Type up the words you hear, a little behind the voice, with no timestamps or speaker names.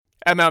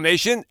ML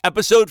Nation,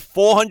 episode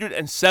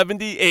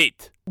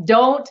 478.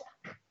 Don't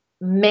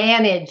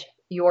manage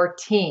your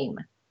team,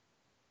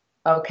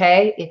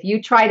 okay? If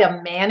you try to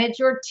manage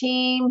your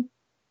team,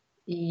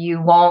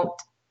 you won't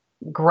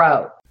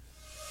grow.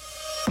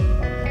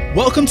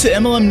 Welcome to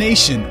MLM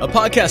Nation, a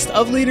podcast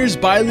of leaders,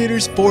 by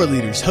leaders, for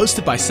leaders,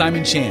 hosted by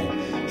Simon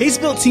Chan. He's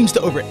built teams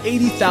to over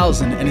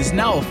 80,000 and is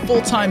now a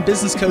full-time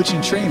business coach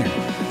and trainer.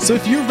 So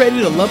if you're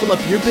ready to level up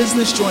your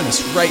business, join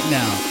us right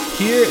now.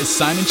 Here is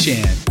Simon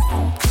Chan.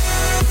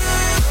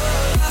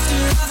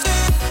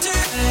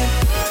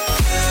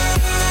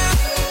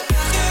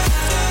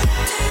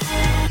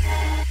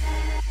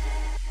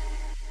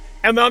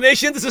 ML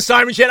Nation, this is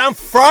Simon Chan. I'm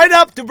fired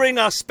up to bring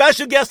a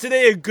special guest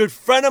today, a good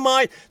friend of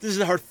mine. This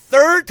is her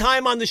third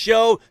time on the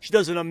show. She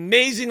does an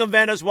amazing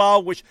event as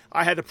well, which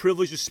I had the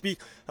privilege to speak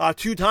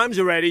 2 times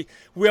already.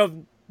 We have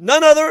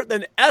none other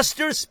than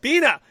Esther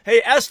Spina.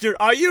 Hey, Esther,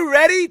 are you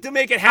ready to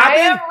make it happen?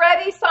 I am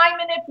ready,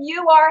 Simon, if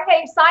you are.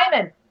 Hey,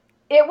 Simon,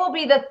 it will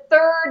be the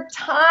third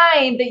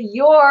time that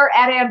you're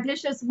at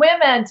Ambitious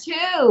Women,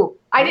 too.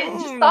 I didn't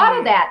just thought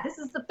of that. This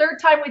is the third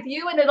time with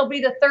you, and it'll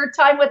be the third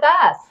time with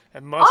us.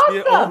 It must be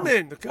an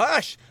omen.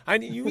 Gosh, we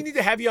need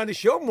to have you on the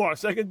show more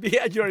so I can be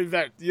at your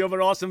event. You have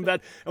an awesome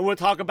event, and we'll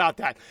talk about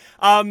that.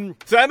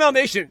 So ML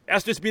Nation,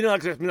 Esther's been on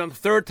the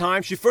third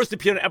time. She first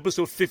appeared on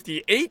episode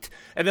 58,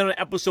 and then on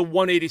episode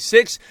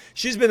 186.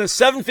 She's been a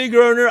 7-figure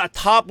earner, a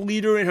top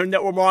leader in her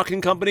network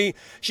marketing company.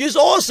 She is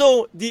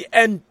also the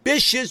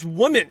ambitious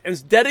woman and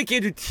is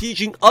dedicated to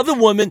teaching other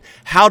women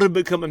how to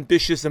become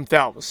ambitious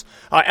themselves.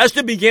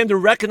 Esther began to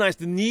recognize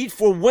the need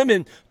for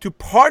women to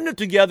partner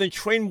together and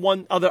train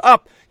one another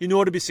up in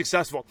order to be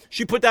successful.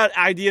 She put that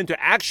idea into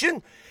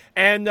action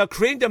and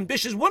created the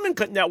Ambitious Women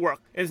Network,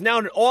 and is now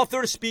an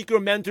author, speaker,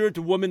 mentor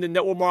to women in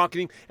network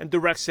marketing and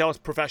direct sales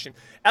profession.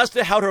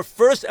 Esther held her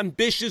first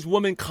Ambitious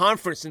Women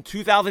Conference in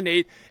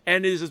 2008,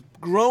 and it has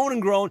grown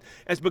and grown,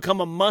 has become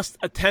a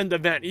must-attend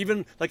event.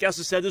 Even, like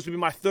Esther said, this will be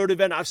my third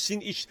event. I've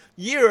seen each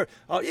year.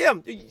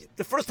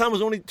 The first time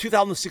was only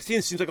 2016.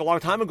 It seems like a long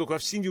time ago, because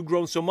I've seen you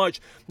grow so much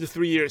in the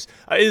 3 years.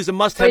 It is a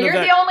must-attend event.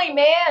 But you're the only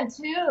man,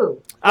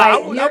 too.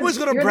 I was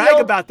going to brag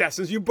about that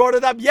since you brought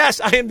it up. Yes,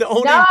 I am the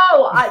only.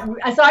 No,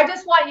 so I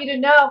just want you to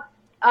know,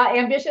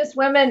 Ambitious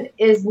Women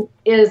is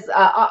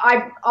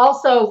I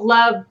also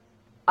love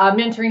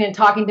mentoring and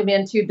talking to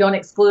men too. Don't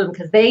exclude them,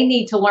 because they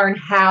need to learn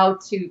how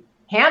to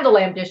handle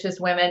ambitious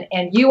women.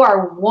 And you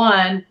are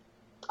one,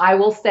 I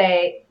will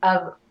say,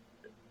 of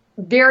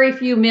very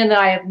few men that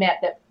I have met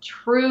that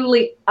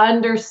truly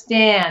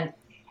understand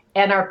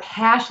and are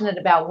passionate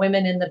about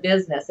women in the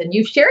business. And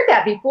you've shared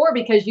that before,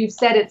 because you've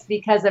said it's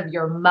because of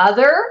your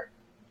mother,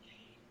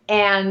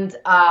 and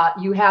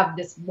you have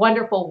this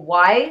wonderful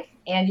wife,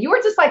 and you were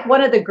just like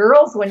one of the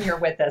girls when you're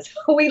with us.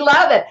 We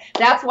love it.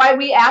 That's why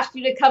we asked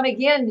you to come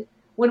again.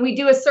 When we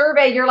do a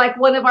survey, you're like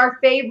one of our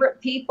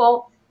favorite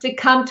people to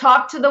come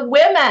talk to the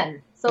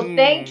women. So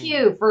thank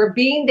you for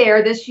being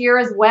there this year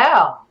as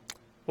well.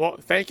 Well,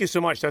 thank you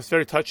so much. That's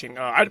very touching.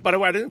 By the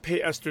way, I didn't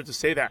pay Esther to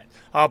say that,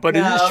 but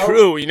It is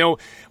true. You know,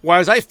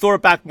 as I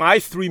thought back my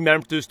 3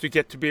 mentors to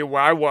get to be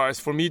where I was,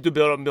 for me to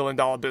build a $1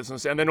 million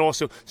business and then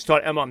also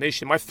start ML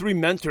Nation, my 3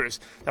 mentors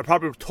that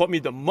probably taught me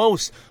the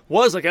most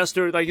was like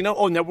Esther,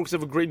 networks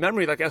have a great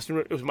memory. Like Esther,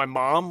 it was my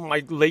mom,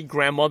 my late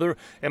grandmother,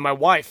 and my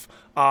wife.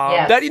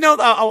 Yes. That,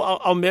 I'll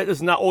admit,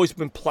 has not always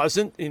been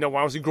pleasant. When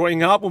I was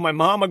growing up with my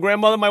mom, my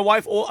grandmother, my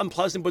wife, all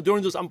unpleasant. But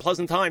during those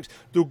unpleasant times,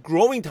 the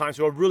growing times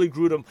where I really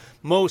grew the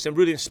most and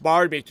really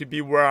inspired me to be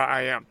where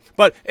I am.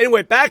 But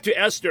anyway, back to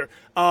Esther.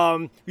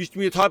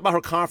 We talked about her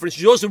conference.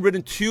 She's also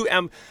written 2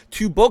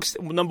 books.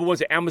 Number 1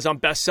 is an Amazon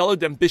bestseller,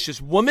 The Ambitious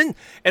Woman,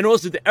 and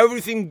also The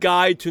Everything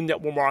Guide to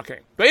Network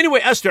Marketing. But anyway,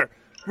 Esther,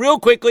 real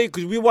quickly,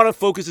 because we want to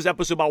focus this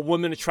episode about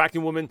women,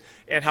 attracting women,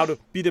 and how to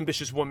be the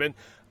ambitious woman.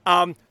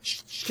 Can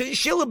you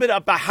share a little bit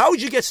about how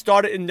did you get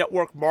started in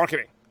network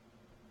marketing?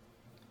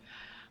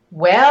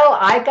 Well,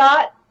 I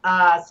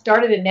got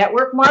started in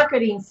network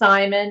marketing,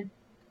 Simon,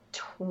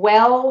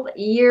 12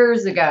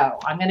 years ago.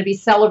 I'm going to be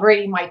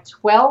celebrating my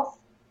 12th.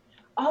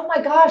 Oh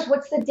my gosh,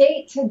 what's the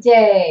date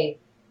today?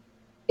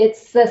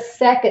 It's the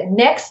 2nd.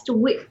 Next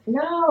week.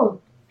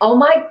 No. Oh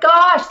my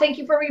gosh, thank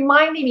you for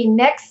reminding me.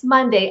 Next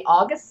Monday,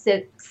 August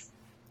 7th,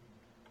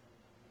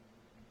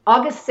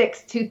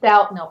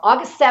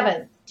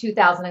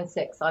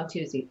 2006, on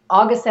Tuesday,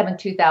 August 7th,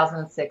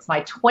 2006,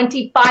 my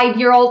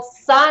 25-year-old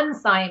son,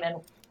 Simon,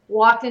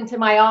 walked into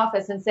my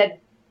office and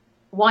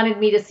wanted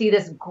me to see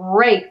this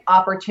great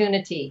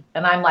opportunity.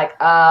 And I'm like,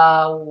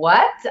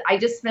 what? I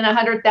just spent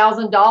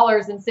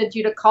 $100,000 and sent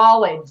you to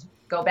college.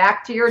 Go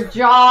back to your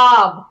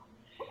job.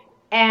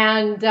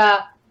 And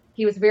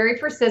he was very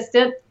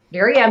persistent,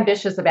 very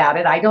ambitious about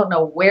it. I don't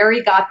know where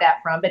he got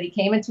that from, but he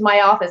came into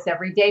my office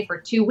every day for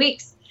 2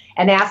 weeks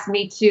and asked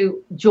me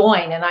to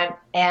join.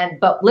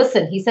 But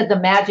listen, he said the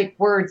magic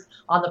words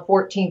on the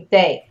 14th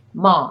day,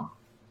 Mom,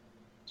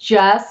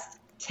 just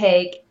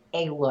take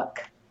a look.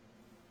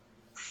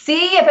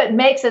 See if it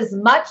makes as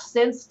much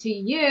sense to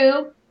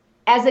you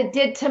as it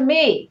did to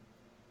me.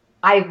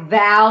 I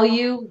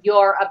value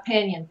your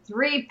opinion.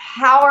 3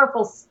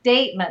 powerful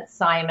statements,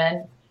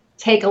 Simon.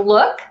 Take a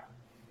look.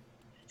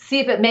 See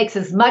if it makes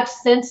as much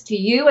sense to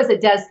you as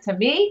it does to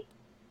me.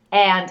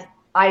 And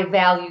I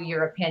value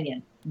your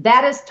opinion.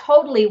 That is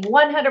totally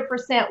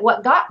 100%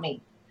 what got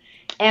me.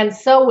 And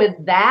so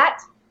with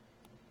that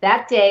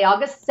day,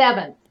 August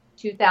 7th,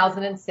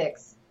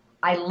 2006,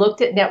 I looked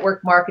at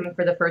network marketing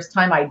for the first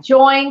time. I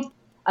joined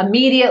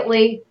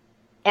immediately,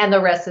 and the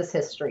rest is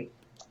history.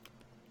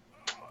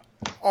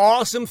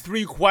 Awesome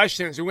 3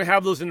 questions. We're going to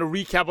have those in the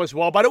recap as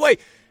well. By the way,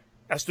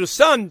 Esther's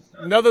son,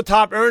 another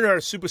top earner,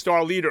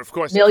 superstar leader, of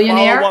course.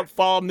 Millionaire.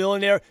 Follow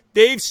millionaire.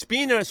 Dave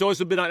Spina has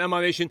also been on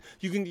ML Nation.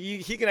 He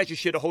can actually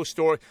share the whole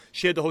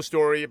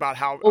story about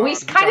how. Well, we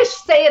kind of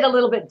say it a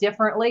little bit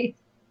differently,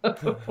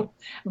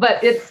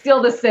 but it's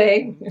still the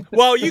same.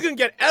 Well, you can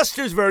get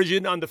Esther's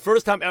version on the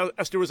first time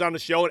Esther was on the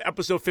show in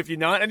episode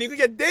 59, and you can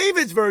get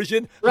David's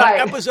version on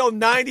episode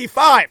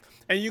 95,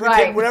 and you can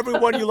take whatever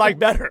one you like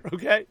better.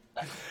 Okay.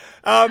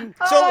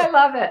 I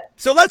love it.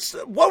 So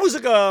what was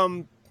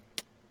a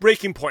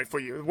breaking point for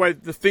you where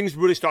the things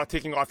really start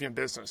taking off in your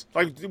business?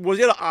 Like, was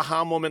it an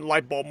aha moment,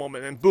 light bulb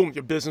moment, and boom,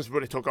 your business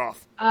really took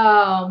off?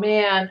 Oh,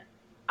 man.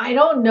 I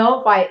don't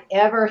know if I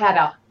ever had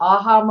an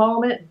aha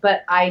moment,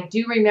 but I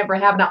do remember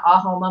having an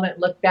aha moment,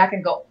 look back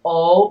and go,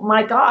 oh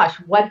my gosh,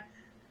 what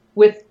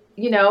with,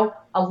 a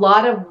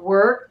lot of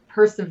work,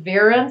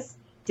 perseverance,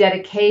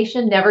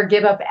 dedication, never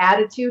give up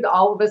attitude,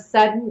 all of a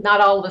sudden, not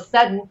all of a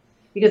sudden,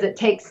 because it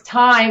takes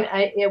time.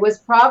 It was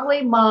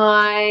probably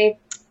my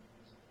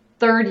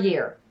 3rd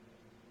year.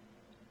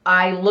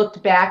 I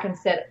looked back and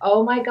said,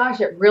 oh my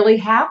gosh, it really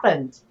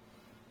happened.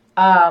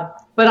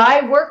 But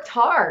I worked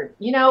hard.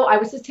 I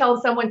was just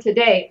telling someone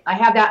today, I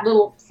have that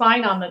little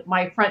sign on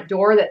my front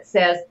door that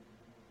says,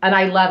 and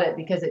I love it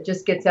because it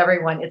just gets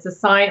everyone. It's a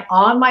sign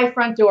on my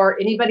front door.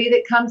 Anybody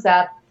that comes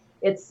up,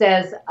 it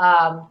says,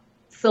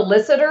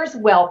 solicitors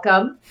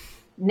welcome,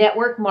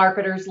 network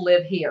marketers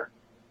live here.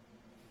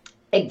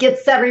 It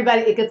gets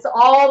everybody, it gets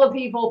all the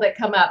people that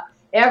come up,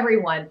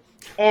 everyone.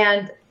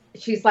 And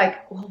she's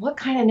like, well, what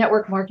kind of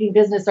network marketing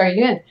business are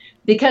you in?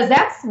 Because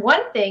that's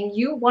one thing,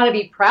 you want to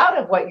be proud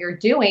of what you're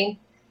doing.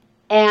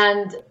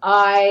 And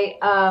I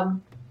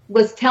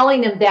was telling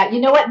them that,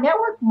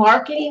 network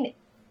marketing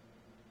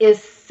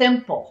is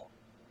simple.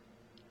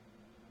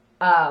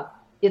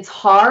 It's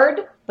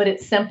hard, but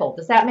it's simple.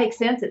 Does that make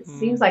sense? It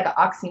seems like an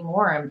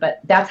oxymoron,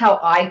 but that's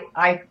how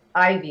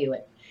I view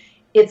it.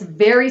 It's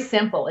very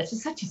simple. It's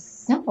just such a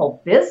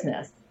simple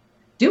business.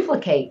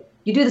 Duplicate.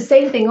 You do the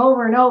same thing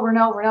over and over and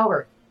over and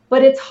over.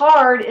 But it's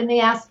hard in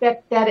the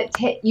aspect that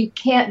you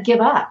can't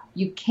give up.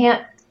 You've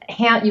got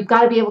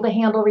to be able to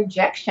handle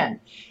rejection.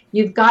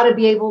 You've got to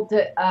be able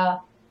to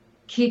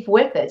keep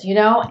with it,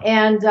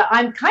 And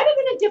I'm kind of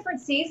in a different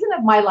season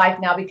of my life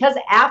now because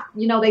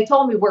they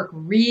told me work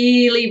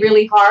really,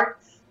 really hard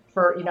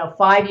for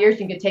 5 years.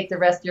 You can take the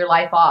rest of your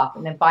life off,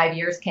 and then 5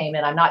 years came,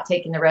 and I'm not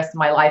taking the rest of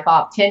my life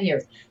off. 10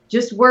 years,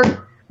 just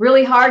work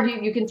really hard.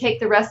 You can take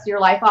the rest of your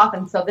life off.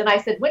 And so then I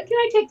said, when can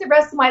I take the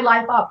rest of my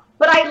life off?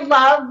 But I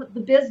love the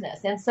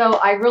business. And so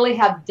I really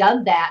have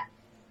done that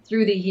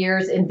through the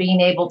years in being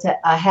able to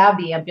have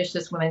the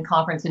Ambitious Women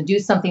Conference and do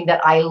something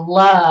that I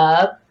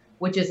love,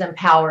 which is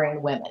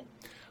empowering women.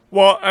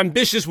 Well,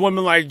 ambitious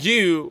women like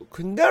you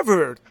could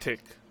never take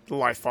the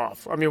life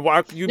off. I mean,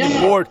 you'd be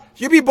bored.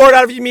 You'd be bored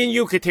out of it. You mean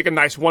you could take a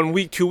nice 1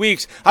 week, 2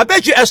 weeks. I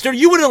bet you, Esther,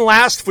 you wouldn't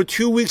last for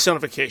 2 weeks on a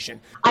vacation.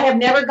 I have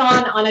never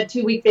gone on a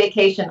 2-week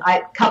vacation.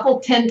 I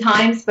coupled 10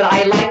 times, but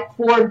I like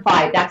 4 and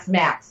 5. That's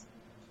max.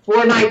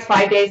 4 nights,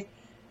 5 days.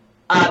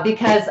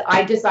 Because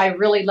I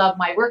really love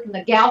my work. And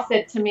the gal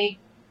said to me,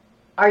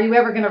 are you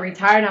ever going to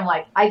retire? And I'm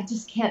like, I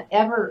just can't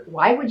ever.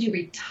 Why would you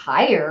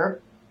retire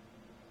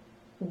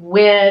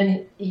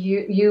when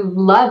you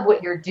love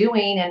what you're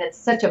doing and it's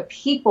such a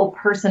people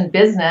person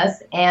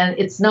business and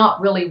it's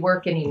not really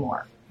work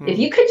anymore? If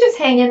you could just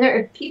hang in there,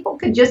 if people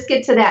could just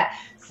get to that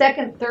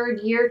 2nd,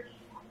 3rd year,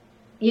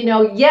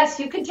 yes,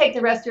 you can take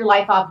the rest of your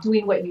life off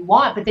doing what you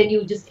want, but then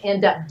you just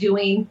end up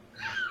doing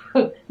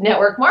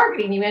network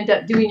marketing. You end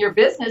up doing your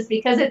business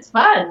because it's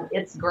fun.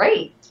 It's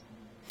great.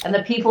 And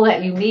the people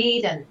that you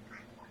meet and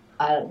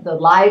the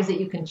lives that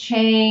you can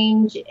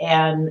change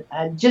and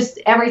just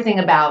everything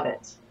about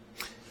it.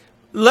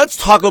 Let's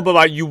talk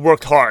about you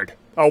worked hard.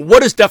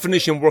 What is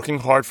definition working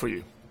hard for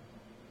you?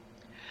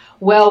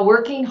 Well,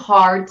 working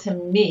hard to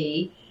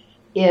me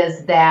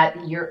is that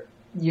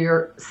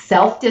you're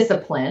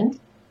self-disciplined,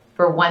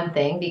 for one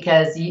thing,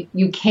 because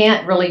you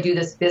can't really do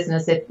this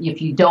business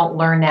if you don't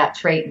learn that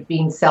trait of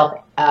being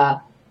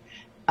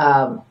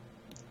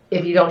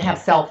if you don't have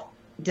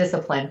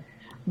self-discipline.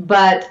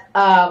 But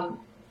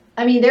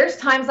there's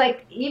times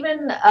like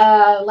even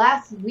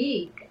last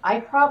week, I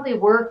probably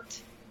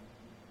worked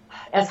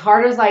as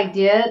hard as I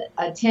did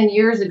 10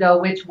 years ago,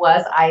 which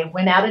was I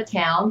went out of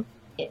town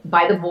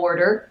by the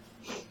border,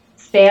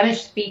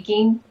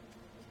 Spanish-speaking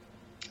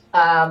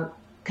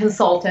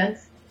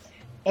consultants,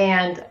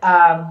 and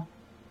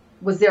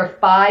was there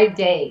 5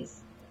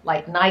 days,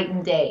 like night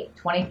and day,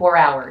 24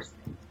 hours.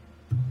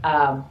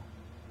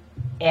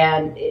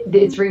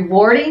 it's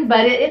rewarding,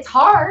 but it's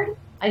hard.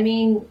 I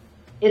mean,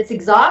 it's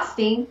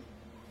exhausting,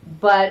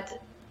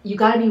 but you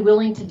got to be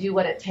willing to do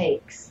what it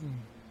takes.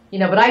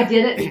 But I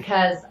did it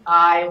because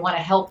I want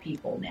to help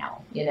people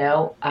now.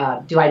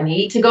 Do I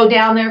need to go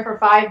down there for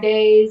 5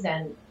 days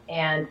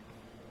and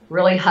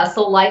really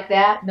hustle like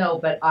that? No,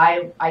 but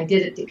I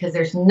did it because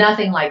there's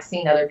nothing like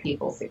seeing other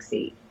people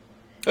succeed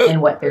in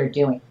what they're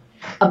doing.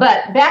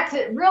 But back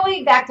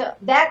to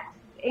that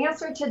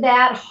answer to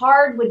that,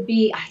 hard would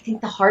be, I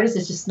think the hardest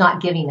is just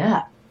not giving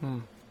up.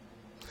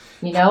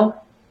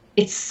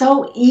 It's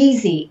so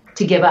easy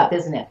to give up,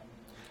 isn't it?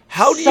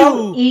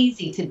 So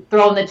easy to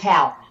throw in the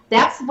towel.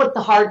 That's what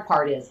the hard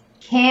part is.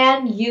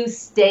 Can you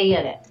stay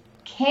in it?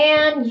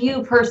 Can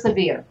you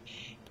persevere?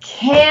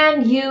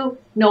 Can you,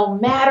 no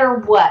matter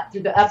what,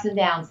 through the ups and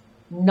downs,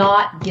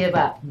 not give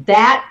up?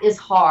 That is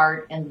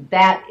hard, and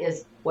that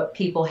is what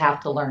people have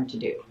to learn to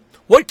do.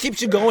 What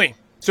keeps you going?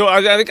 So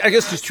I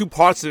guess there's two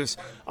parts to this.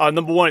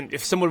 Number one,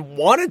 if someone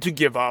wanted to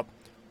give up,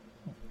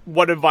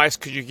 what advice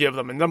could you give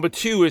them? And number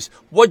two is,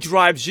 what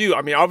drives you?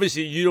 I mean,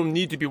 obviously, you don't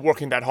need to be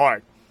working that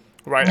hard,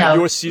 right? No, at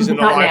your season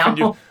of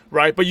life,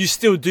 right? But you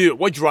still do.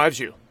 What drives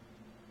you?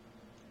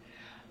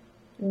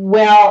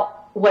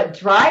 Well, what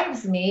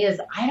drives me is,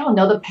 I don't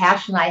know, the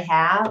passion I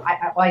have.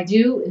 I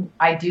do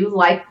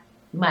like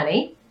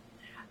money.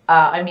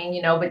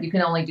 But you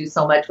can only do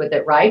so much with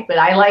it, right? But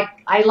I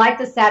like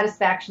the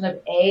satisfaction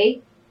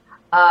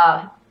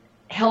of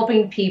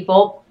helping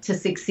people to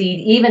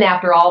succeed, even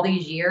after all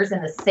these years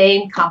in the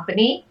same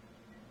company,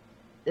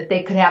 that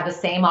they could have the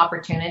same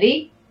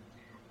opportunity.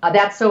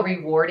 That's so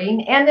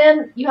rewarding. And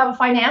then you have a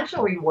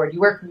financial reward. You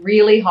work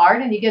really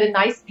hard and you get a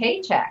nice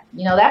paycheck.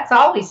 That's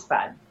always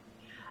fun.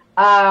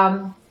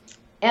 And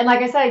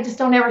like I said, I just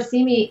don't ever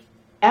see me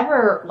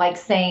ever like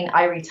saying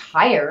I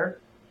retire.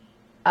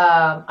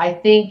 I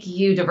think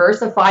you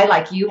diversify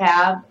like you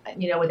have,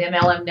 with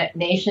MLM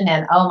Nation.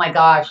 And oh my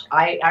gosh,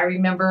 I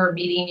remember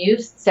meeting you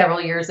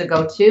several years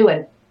ago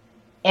too,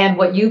 and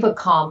what you've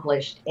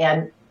accomplished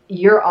and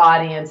your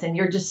audience, and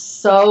you're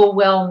just so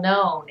well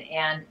known,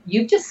 and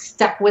you've just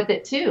stuck with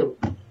it too.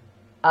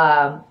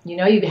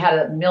 You've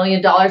had $1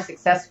 million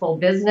successful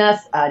business,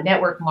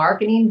 network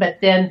marketing, but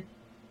then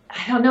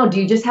I don't know, do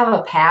you just have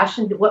a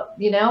passion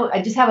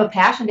I just have a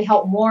passion to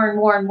help more and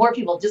more and more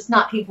people, just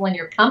not people in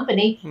your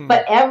company,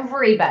 but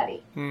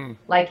everybody,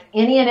 like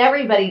any and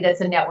everybody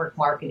that's in network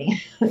marketing.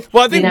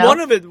 Well, I think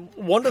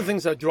one of the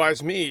things that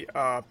drives me,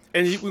 and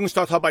we can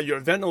start talking about your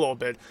event a little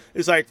bit,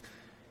 is like,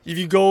 if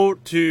you go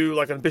to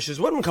like an Ambitious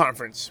Women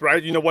conference,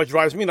 right? What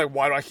drives me, like,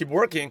 why do I keep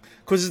working?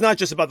 Because it's not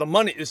just about the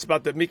money; it's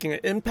about making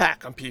an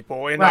impact on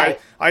people. And right.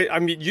 I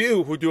meet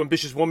you who do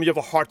Ambitious Women. You have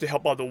a heart to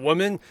help other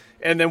women,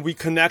 and then we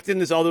connect.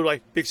 And there's other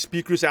like big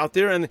speakers out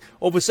there, and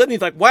all of a sudden,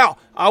 it's like, wow,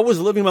 I was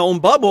living my own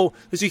bubble.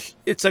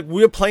 It's like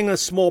we're playing in a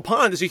small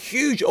pond. There's a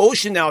huge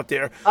ocean out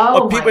there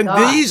of people, and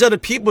these are the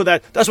people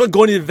that's what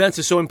going to events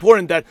is so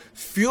important. That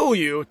fuel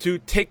you to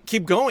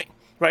keep going.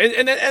 Right,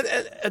 and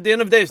at the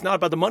end of the day, it's not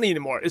about the money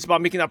anymore. It's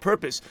about making that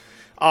purpose.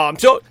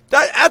 So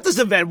at this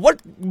event, what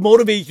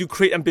motivated you to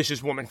create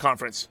Ambitious Women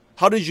Conference?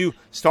 How did you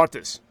start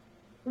this?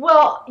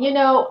 Well,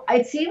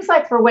 it seems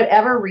like for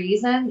whatever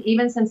reason,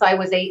 even since I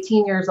was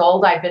 18 years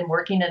old, I've been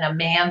working in a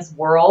man's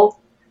world.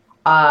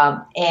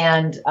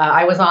 And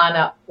I was on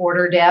an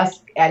order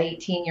desk at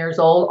 18 years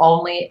old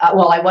only.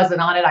 I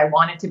wasn't on it. I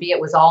wanted to be. It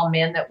was all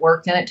men that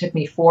worked in it. It took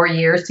me 4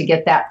 years to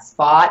get that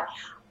spot.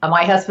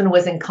 My husband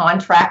was in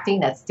contracting.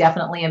 That's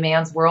definitely a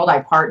man's world. I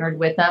partnered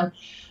with him.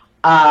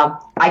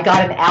 I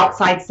got an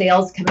outside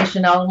sales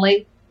commission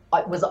only.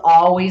 It was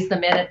always the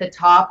men at the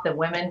top. The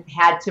women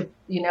had to,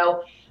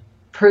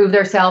 prove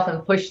themselves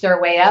and push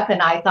their way up.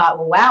 And I thought,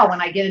 well, wow,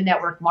 when I get in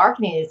network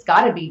marketing, it's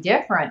got to be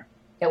different.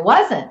 It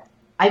wasn't.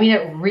 I mean,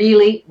 it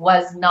really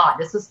was not.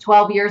 This was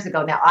 12 years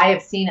ago. Now, I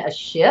have seen a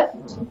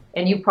shift,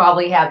 and you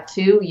probably have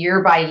too,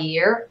 year by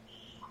year,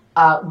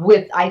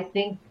 with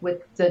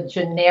the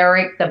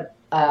generic,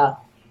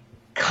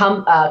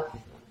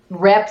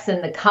 reps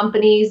and the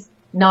companies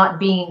not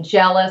being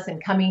jealous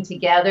and coming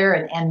together,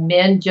 and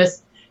men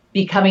just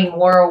becoming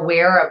more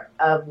aware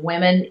of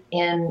women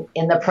in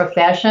the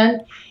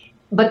profession.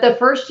 But the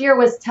first year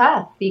was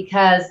tough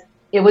because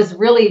it was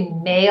really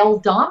male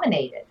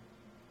dominated.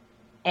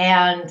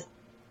 And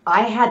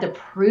I had to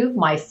prove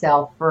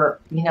myself for,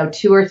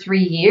 2 or 3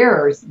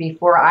 years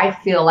before I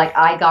feel like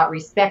I got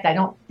respect. I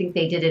don't think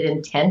they did it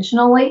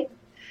intentionally.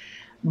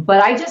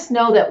 But I just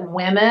know that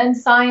women,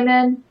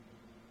 Simon,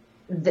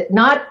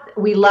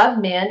 we love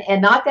men,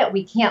 and not that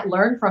we can't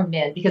learn from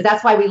men, because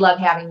that's why we love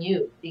having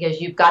you,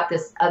 because you've got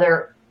this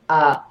other,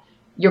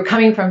 you're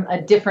coming from a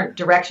different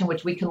direction,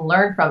 which we can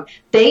learn from.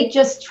 They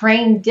just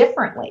train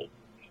differently.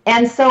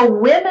 And so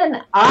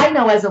women, I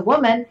know as a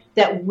woman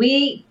that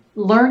we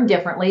learn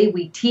differently,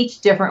 we teach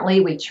differently,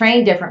 we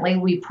train differently,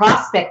 we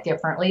prospect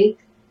differently.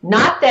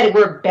 Not that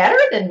we're better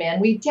than men.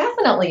 We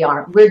definitely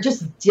aren't. We're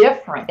just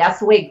different. That's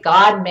the way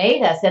God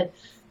made us. And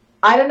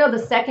I don't know,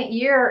 the second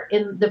year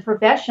in the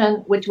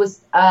profession, which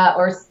was,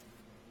 or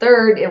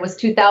third, it was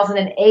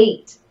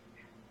 2008.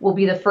 will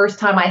be the first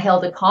time I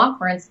held a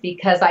conference,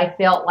 because I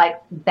felt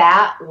like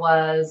that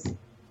was,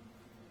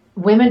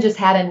 women just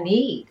had a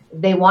need.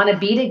 They want to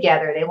be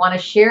together. They want to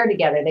share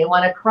together. They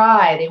want to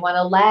cry. They want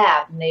to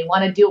laugh. And they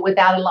want to do it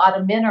without a lot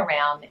of men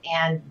around.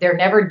 And they're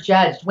never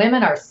judged.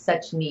 Women are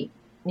such neat.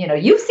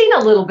 You've seen a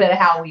little bit of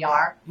how we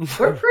are.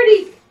 We're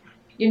pretty,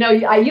 I know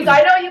you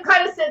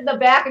kind of sit in the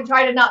back and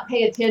try to not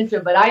pay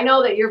attention, but I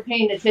know that you're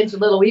paying attention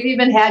a little. We've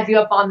even had you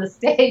up on the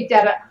stage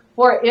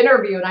for an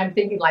interview, and I'm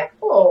thinking like,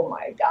 oh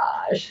my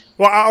gosh.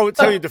 Well, I would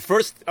tell you the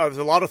first, there's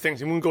a lot of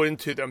things, and we won't go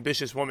into the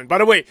ambitious woman. By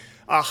the way,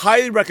 I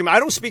highly recommend, I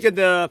don't speak at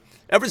ever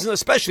since,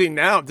 especially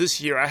now this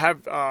year, I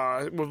have,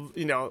 a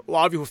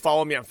lot of you who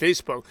follow me on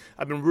Facebook,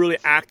 I've been really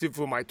active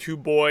with my two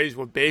boys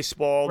with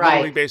baseball,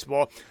 Little League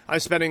baseball. I'm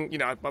spending,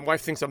 my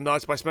wife thinks I'm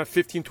nuts, but I spend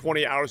 15,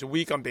 20 hours a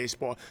week on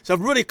baseball. So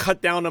I've really cut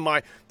down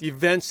on the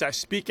events I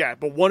speak at.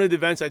 But one of the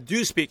events I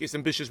do speak is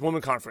Ambitious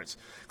Woman Conference,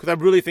 because I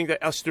really think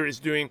that Esther is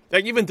doing,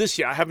 like even this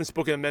year, I haven't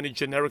spoken at many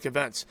generic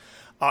events.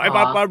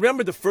 I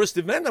remember the first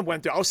event I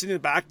went to, I was sitting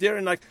back there,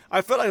 and I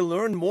felt I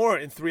learned more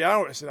in 3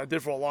 hours than I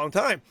did for a long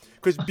time.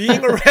 Because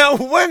being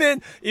around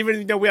women,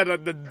 even we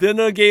had the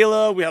dinner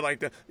gala, we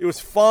had it was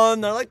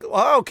fun. I'm like,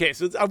 oh, okay.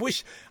 So I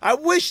wish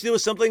there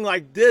was something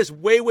like this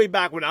way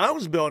back when I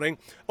was building,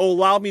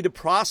 allowed me to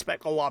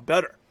prospect a lot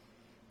better.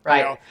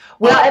 Right.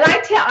 Well, and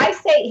I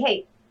say,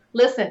 hey,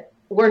 listen,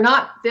 we're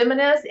not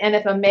feminists, and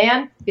if a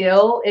man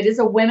it is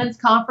a women's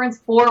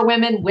conference for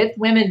women, with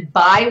women,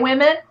 by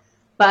women.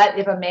 But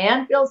if a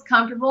man feels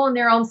comfortable in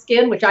their own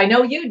skin, which I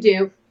know you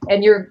do,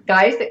 and your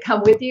guys that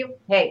come with you,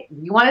 hey,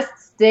 you want to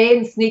stay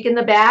and sneak in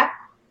the back?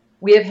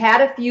 We have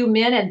had a few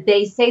men, and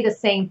they say the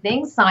same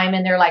thing,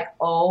 Simon. They're like,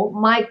 oh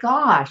my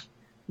gosh,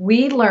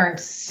 we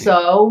learned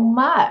so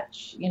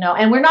much,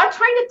 and we're not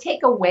trying to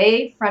take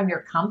away from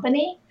your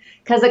company,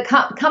 because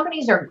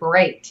companies are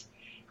great.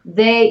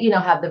 They,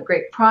 have the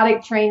great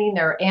product training,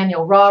 their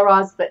annual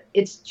rah-rahs, but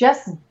it's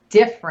just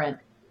different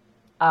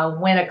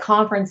when a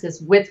conference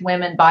is with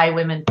women, by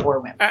women, for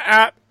women.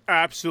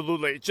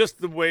 Absolutely.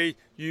 Just the way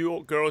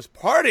you girls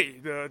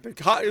party.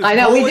 I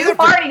know, we do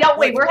party, don't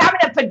we? We're having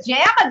a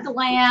pajama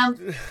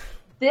glam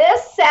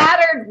this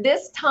Saturday,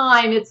 this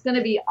time. It's going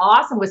to be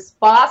awesome with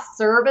spa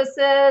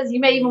services.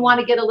 You may even want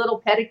to get a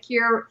little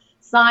pedicure,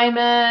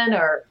 Simon,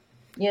 or,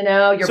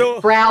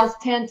 your brows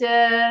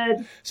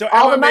tinted. So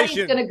all the money's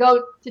going to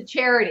go to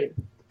charity.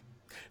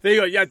 There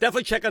you go. Yeah,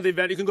 definitely check out the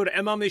event. You can go to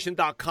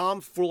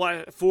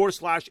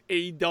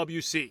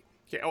MLMNation.com/AWC.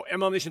 Okay,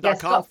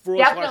 MLMNation.com /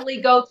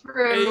 definitely go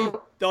through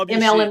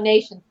MLM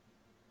Nation.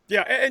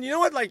 Yeah, and you know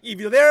what? If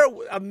you're there,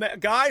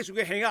 guys, we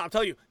can hang out. I'll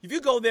tell you, if you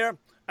go there,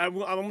 I'm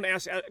going to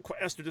ask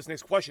Esther this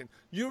next question.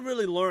 You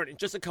really learn in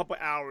just a couple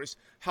hours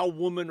how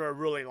women are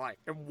really like.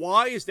 And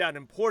why is that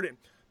important?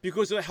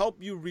 Because it'll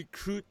help you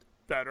recruit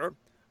better,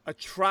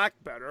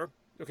 attract better.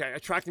 Okay,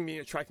 attracting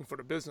for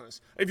the business.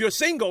 If you're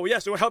single,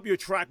 yes, it will help you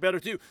attract better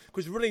too,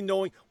 because really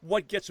knowing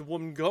what gets a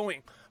woman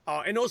going.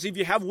 And also, if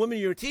you have women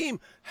in your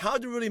team, how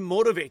to really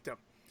motivate them.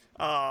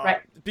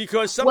 Right.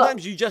 Because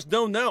sometimes you just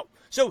don't know.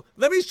 So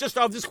let me just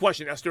start with this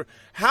question, Esther.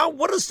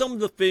 What are some of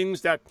the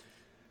things that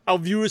our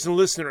viewers and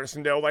listeners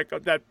know,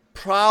 that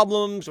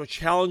problems or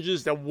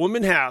challenges that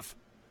women have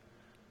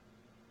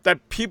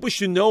that people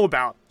should know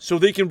about so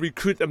they can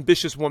recruit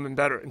ambitious women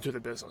better into the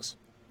business?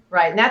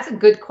 Right. And that's a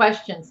good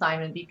question,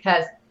 Simon,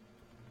 because,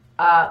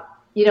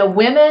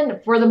 women,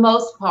 for the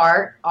most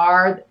part,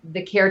 are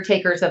the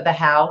caretakers of the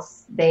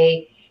house.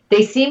 They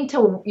seem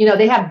to,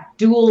 they have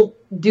dual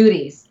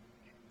duties.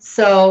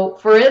 So,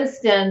 for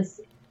instance,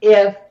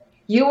 if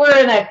you were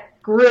in a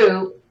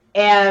group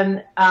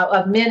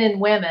of men and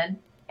women,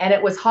 and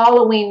it was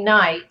Halloween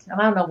night,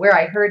 and I don't know where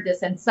I heard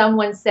this, and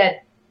someone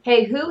said,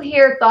 hey, who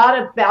here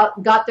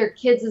got their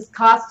kids'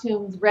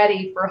 costumes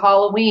ready for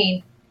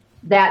Halloween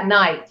that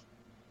night?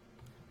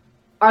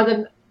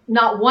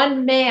 Not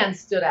one man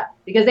stood up,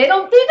 because they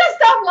don't think of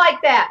stuff like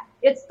that.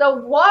 It's the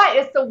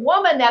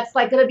woman that's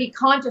going to be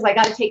conscious. I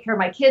got to take care of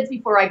my kids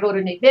before I go to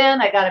an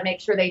event. I got to make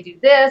sure they do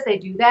this, they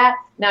do that.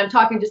 Now I'm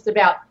talking just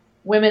about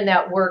women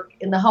that work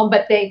in the home,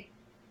 but they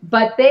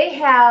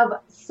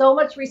have so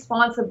much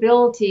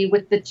responsibility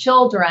with the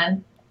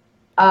children.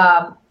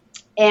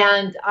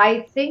 And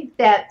I think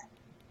that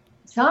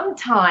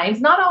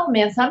sometimes, not all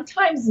men,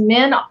 sometimes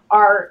men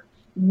are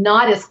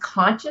not as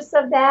conscious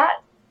of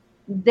that.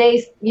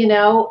 They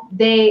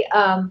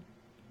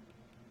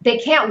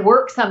can't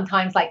work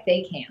sometimes like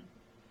they can,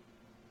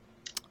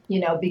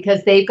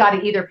 because they've got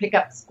to either pick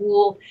up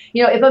school.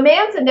 If a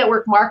man's in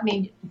network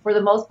marketing, for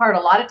the most part, a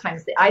lot of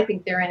times, I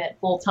think they're in it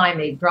full time.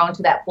 They've grown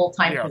to that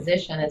full-time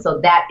position. And so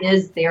that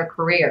is their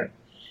career.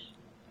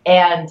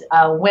 And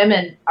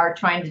women are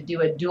trying to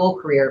do a dual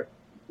career.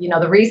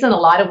 The reason a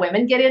lot of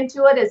women get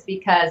into it is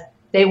because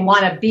they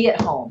want to be at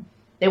home.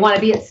 They want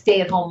to be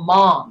stay-at-home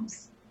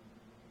moms.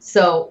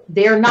 So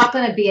they're not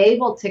going to be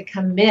able to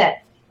commit,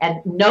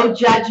 and no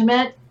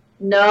judgment,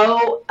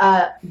 no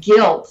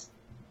guilt.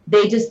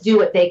 They just do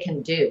what they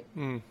can do,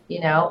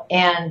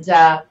 And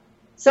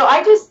so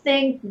I just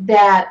think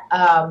that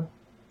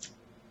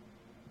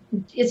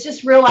it's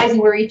just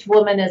realizing where each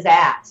woman is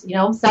at. You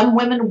know, some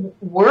women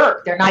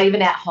work; they're not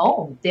even at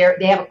home. They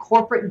have a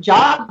corporate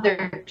job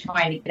they're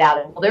trying to get out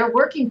of. Well, they're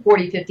working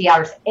 40, 50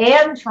 hours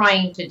and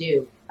trying to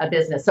do a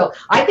business. So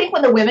I think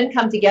when the women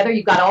come together,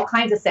 you've got all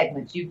kinds of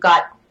segments. You've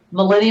got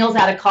millennials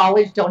out of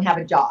college, don't have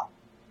a job.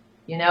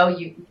 You know,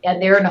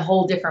 and they're in a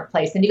whole different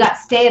place. And you got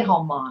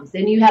stay-at-home moms.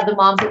 Then you have the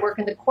moms that work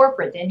in the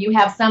corporate. Then you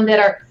have some that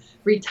are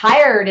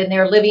retired and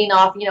they're living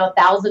off,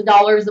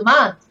 $1,000 a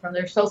month from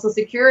their Social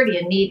Security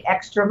and need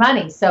extra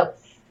money. So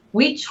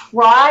we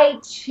try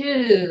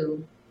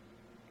to,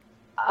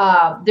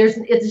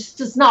 it's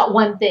just not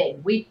one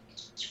thing. We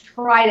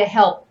try to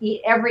help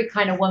every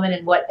kind of woman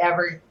in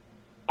whatever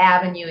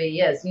avenue it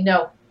is. You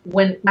know,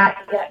 when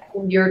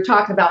you're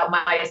talking about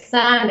my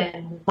son,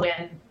 and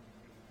when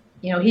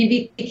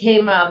he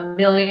became a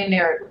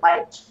millionaire at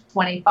like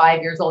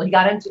 25 years old. He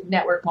got into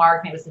network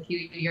marketing. It was a few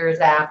years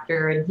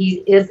after, and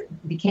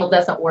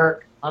doesn't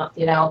work.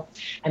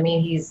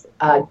 He's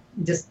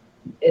just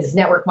his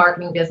network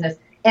marketing business.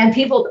 And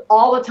people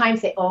all the time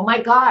say, "Oh my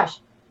gosh,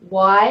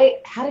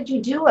 how did you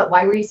do it?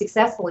 Why were you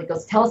successful?" He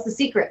goes, "Tell us the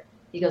secret."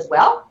 He goes,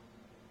 "Well,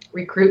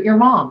 recruit your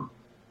mom."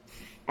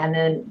 And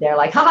then they're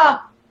like, "Haha,"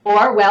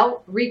 or,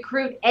 "Well,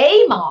 recruit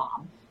a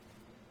mom."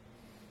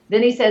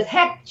 Then he says,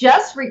 "Heck,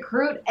 just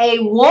recruit a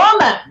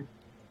woman."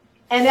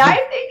 And I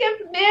think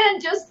if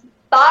men just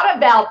thought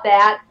about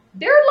that,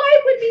 their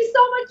life would be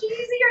so much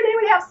easier. They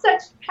would have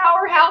such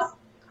powerhouse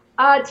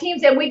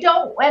teams.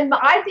 And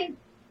I think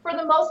for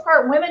the most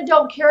part, women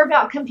don't care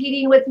about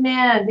competing with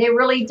men. They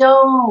really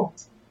don't.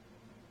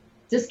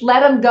 Just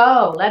let them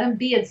go. Let them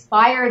be.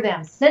 Inspire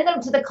them. Send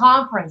them to the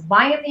conference.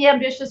 Buy them the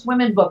Ambitious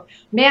Women book.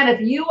 Man, if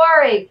you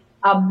are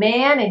a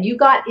man and you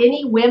got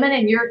any women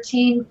in your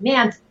team,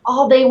 man,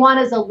 all they want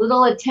is a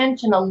little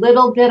attention, a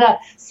little bit of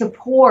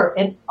support.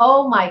 And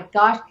oh my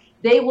gosh,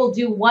 they will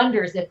do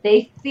wonders if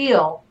they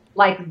feel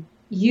like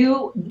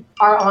you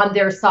are on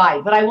their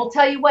side. But I will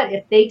tell you what,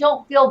 if they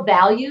don't feel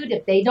valued,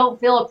 if they don't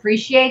feel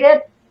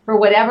appreciated for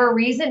whatever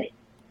reason,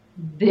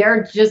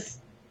 they're just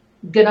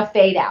gonna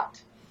fade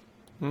out.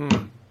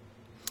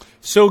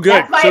 So good.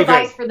 That's my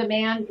advice for the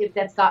man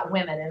that's got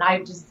women.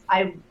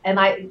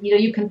 And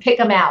you can pick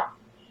them out.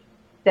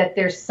 That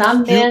there's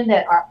some men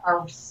that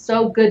are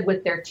so good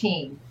with their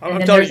team, and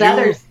then there's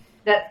others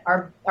that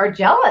are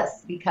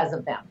jealous because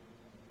of them.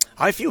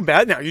 I feel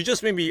bad now. You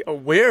just made me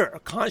aware,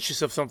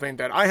 conscious of something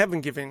that I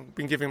haven't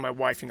been giving my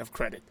wife enough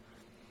credit.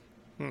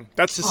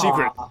 That's the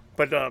secret.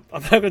 But I'm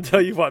not going to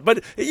tell you what.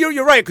 But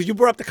you're right, because you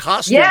brought up the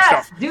costume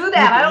stuff. Yes, do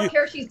that. I don't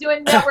care if she's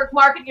doing network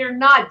marketing or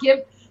not.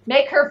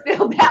 Make her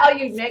feel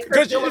valued. Make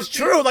her feel. Because it's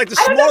true, like the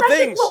small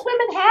things. That's what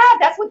women have.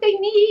 That's what they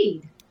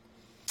need.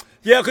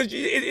 Yeah, because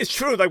it's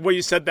true, like what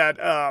you said,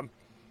 that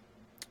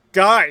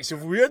guys,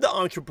 if we're the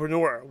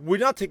entrepreneur, we're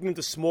not taking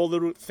the small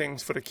little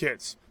things for the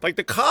kids. Like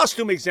the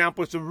costume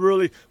example is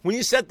really, when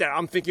you said that,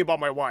 I'm thinking about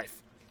my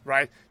wife,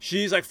 right?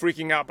 She's like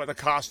freaking out about the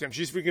costume.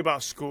 She's freaking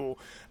about school.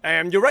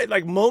 And you're right,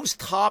 like most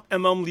top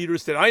MM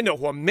leaders that I know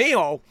who are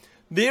male,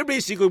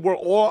 we're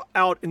all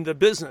out in the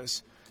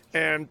business.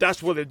 And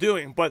that's what they're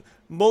doing. But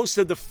most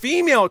of the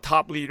female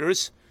top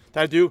leaders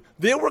that I do,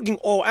 they're working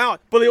all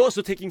out, but they're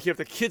also taking care of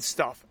the kids'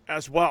 stuff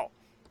as well,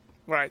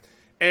 right?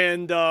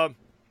 And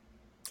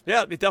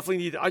they definitely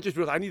need. I just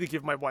realized I need to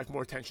give my wife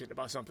more attention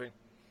about something.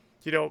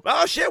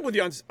 I'll share with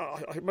you. I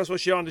might as well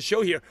share on the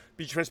show here.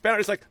 Be transparent.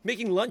 It's like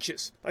making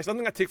lunches, like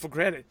something I take for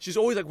granted. She's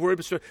always like worried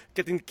about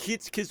getting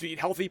kids to eat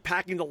healthy,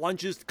 packing the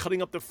lunches,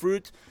 cutting up the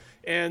fruit,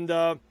 and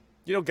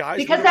guys.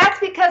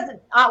 Because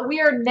we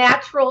are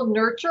natural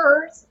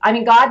nurturers. I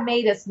mean, God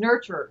made us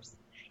nurturers,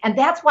 and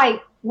that's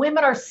why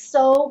women are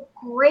so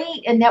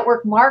great in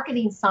network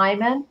marketing,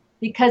 Simon,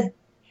 because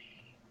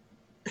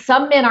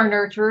some men are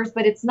nurturers,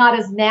 but it's not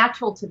as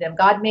natural to them.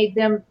 God made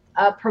them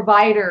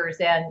providers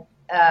and,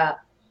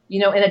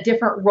 in a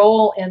different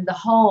role in the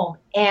home.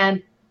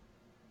 And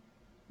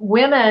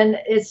women,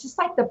 it's just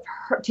like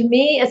to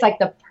me, it's like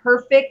the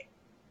perfect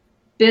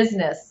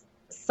business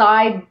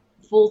side,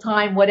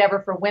 full-time, whatever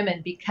for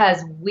women,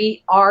 because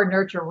we are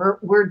nurture.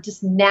 We're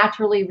just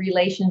naturally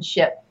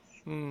relationship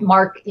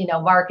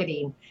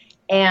marketing.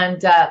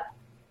 And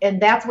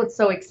that's what's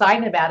so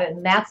exciting about it.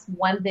 And that's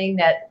one thing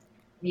that,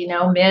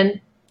 men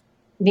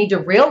need to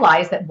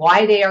realize, that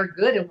why they are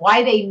good and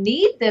why they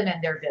need them in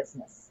their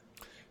business.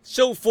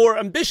 So for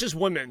ambitious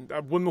women,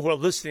 women who are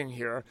listening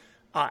here,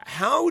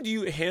 how do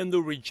you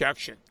handle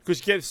rejection?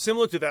 Because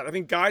similar to that, I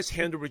think guys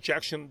handle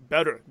rejection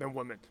better than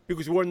women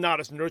because we're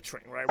not as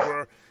nurturing, right?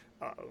 We're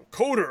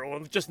colder or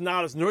just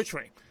not as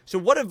nurturing. So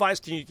what advice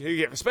can you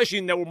give, especially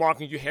in network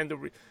marketing,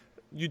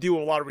 you deal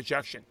with a lot of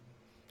rejection?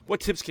 What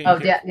tips can you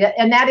give? Yeah.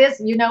 And that is,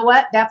 you know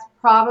what? That's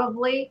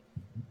probably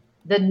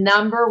the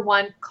number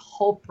one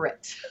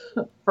culprit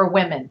for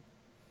women.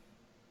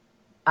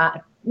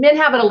 Men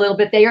have it a little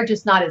bit. They are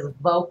just not as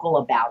vocal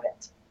about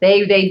it.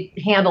 They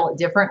handle it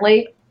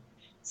differently.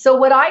 So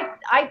what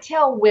I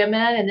tell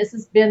women, and this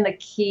has been the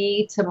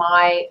key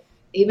to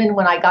even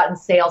when I got in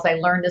sales, I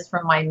learned this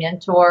from my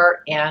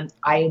mentor and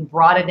I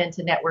brought it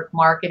into network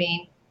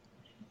marketing,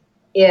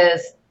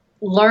 is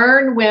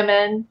learn,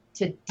 women,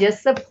 to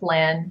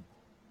discipline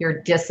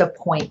your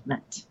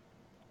disappointment.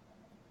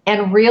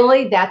 And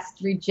really,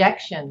 that's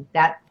rejection.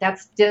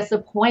 That's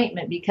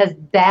disappointment, because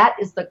that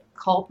is the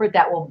culprit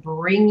that will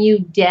bring you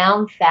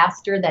down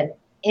faster than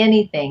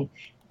anything.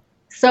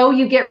 So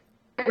you get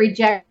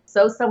rejected.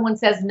 So someone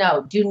says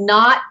no. Do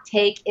not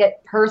take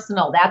it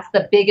personal. That's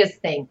the biggest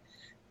thing.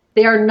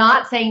 They're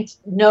not saying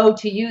no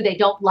to you. They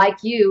don't like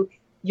you.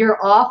 You're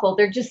awful.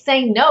 They're just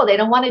saying no. They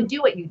don't want to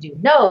do what you do.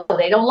 No,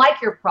 they don't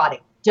like your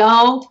product.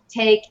 Don't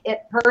take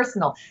it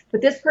personal.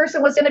 But this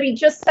person was going to be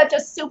just such a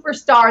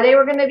superstar. They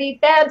were going to be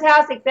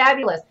fantastic,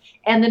 fabulous.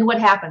 And then what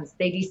happens?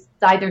 They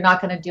decide they're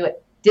not going to do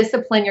it.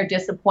 Discipline your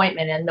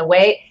disappointment. And the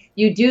way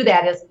you do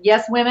that is,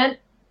 yes, women,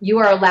 you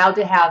are allowed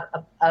to have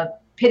a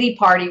pity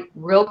party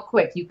real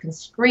quick. You can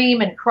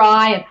scream and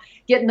cry and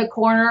get in the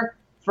corner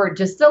for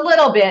just a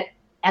little bit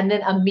and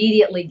then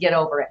immediately get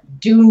over it.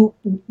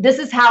 This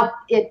is how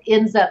it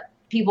ends up,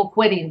 people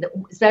quitting,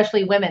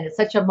 especially women. It's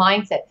such a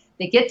mindset.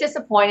 They get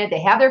disappointed,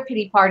 they have their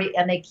pity party,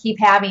 and they keep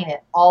having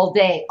it all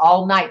day,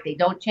 all night. They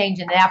don't change,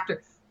 and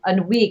after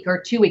a week or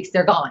 2 weeks,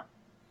 they're gone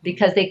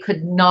because they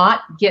could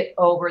not get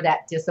over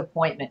that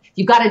disappointment.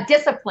 You got to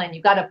discipline.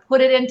 You got to put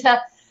it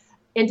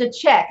into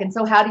check. And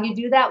so how do you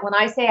do that? When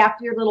I say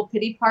after your little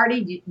pity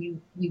party,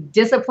 you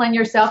discipline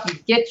yourself, you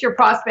get your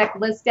prospect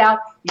list out,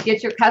 you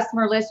get your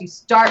customer list, you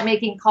start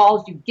making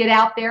calls, you get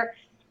out there,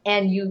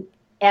 and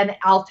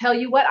I'll tell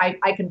you what,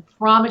 I can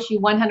promise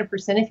you 100%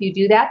 if you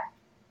do that,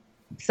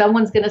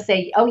 someone's going to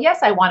say, oh,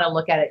 yes, I want to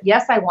look at it.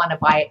 Yes, I want to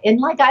buy it. And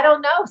I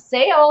don't know,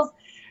 sales,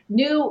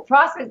 new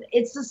prospects,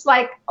 it's just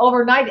like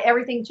overnight,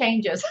 everything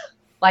changes.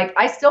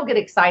 I still get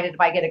excited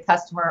if I get a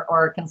customer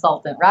or a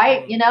consultant,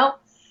 right?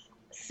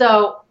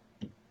 So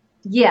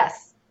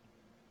yes,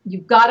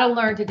 you've got to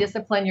learn to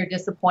discipline your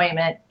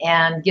disappointment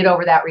and get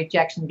over that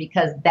rejection,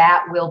 because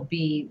that will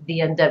be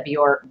the end of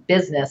your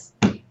business.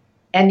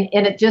 And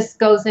it just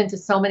goes into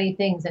so many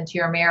things, into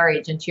your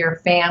marriage, into your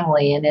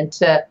family, and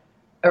into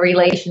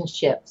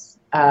relationships,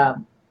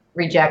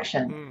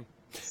 rejection.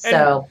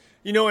 So,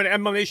 in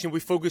MLM Nation, we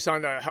focus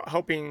on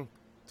helping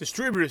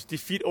distributors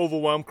defeat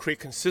overwhelm, create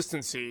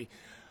consistency.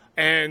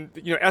 And,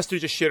 Esther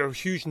just shared a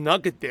huge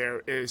nugget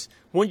there is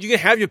when you can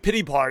have your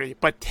pity party,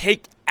 but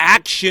take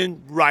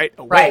action right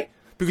away. Right.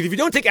 Because if you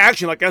don't take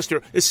action like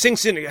Esther, it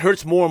sinks in, it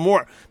hurts more and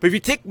more. But if you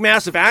take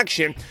massive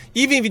action,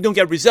 even if you don't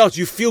get results,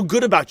 you feel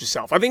good about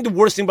yourself. I think the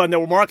worst thing about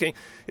network marketing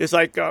is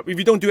if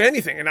you don't do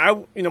anything. And I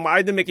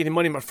didn't make any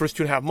money in my first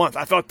 2.5 months.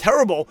 I felt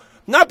terrible,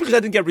 not because I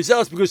didn't get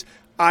results, because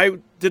I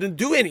didn't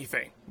do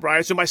anything,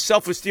 right? So my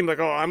self-esteem,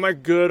 I'm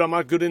not good, I'm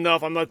not good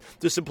enough, I'm not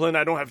disciplined,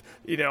 I don't have,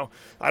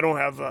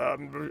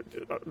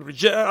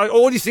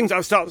 all these things,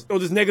 all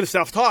this negative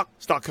self-talk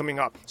start coming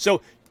up.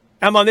 So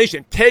ML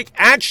Nation, take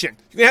action.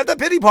 You can have that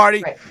pity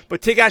party, right,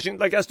 but take action.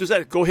 Like Esther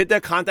said, go hit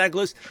that contact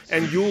list,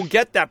 and you'll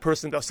get that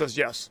person that says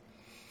yes.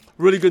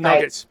 Really good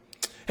nuggets.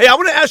 Right. Hey, I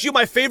want to ask you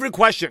my favorite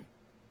question.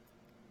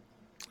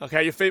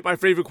 Okay, my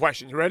favorite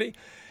question. You ready?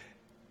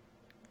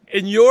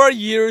 In your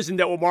years in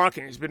network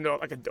marketing, it's been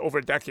over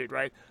a decade,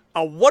 right?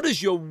 What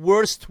is your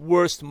worst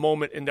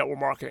moment in network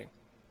marketing,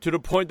 to the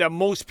point that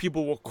most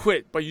people will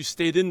quit, but you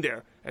stayed in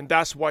there, and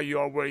that's why you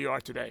are where you are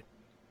today?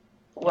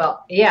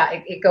 Well, yeah,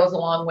 it goes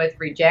along with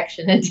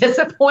rejection and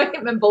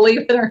disappointment,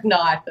 believe it or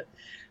not.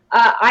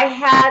 I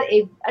had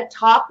a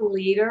top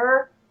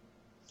leader.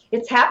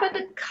 It's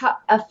happened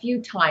a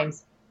few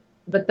times,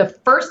 but the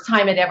first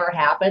time it ever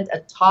happened, a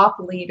top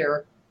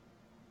leader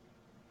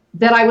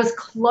that I was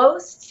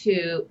close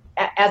to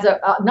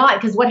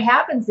because what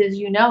happens is,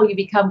 you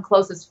become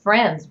closest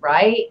friends,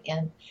 right?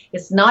 And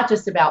it's not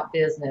just about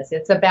business.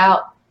 It's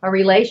about a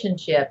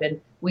relationship.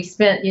 And we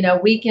spent,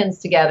 weekends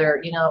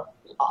together,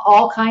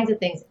 all kinds of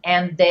things.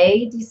 And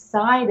they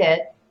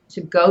decided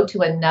to go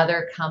to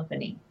another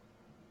company.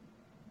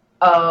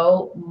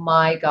 Oh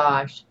my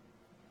gosh.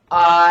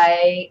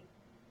 I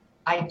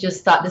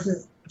just thought, this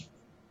is,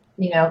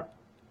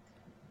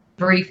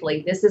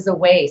 briefly, this is a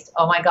waste.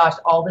 Oh my gosh,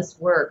 all this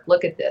work.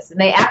 Look at this. And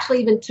they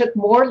actually even took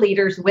more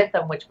leaders with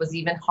them, which was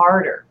even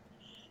harder.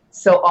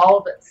 So all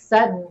of a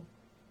sudden,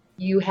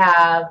 you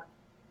have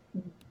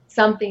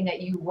something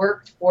that you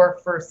worked for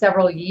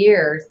several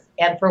years,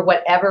 and for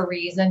whatever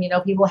reason,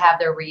 people have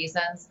their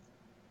reasons.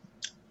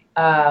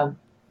 But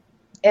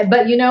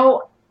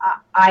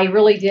I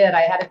really did.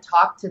 I had to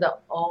talk to the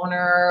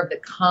owner of the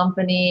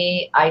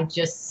company. I'm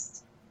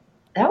just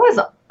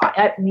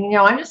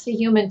a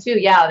human too.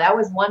 Yeah, that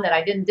was one that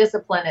I didn't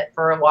discipline it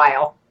for a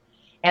while.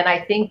 And I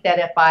think that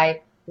if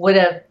I would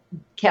have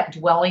kept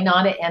dwelling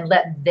on it and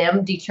let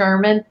them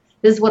determine,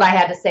 this is what I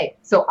had to say.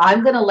 So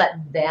I'm going to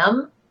let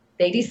them,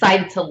 they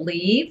decided to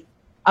leave.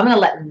 I'm going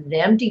to let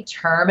them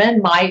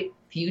determine my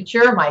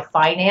future, my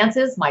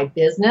finances, my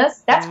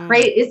business. That's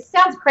crazy. It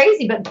sounds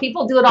crazy, but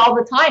people do it all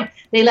the time.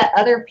 They let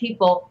other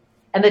people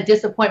and the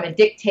disappointment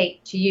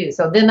dictate to you.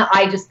 So then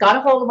I just got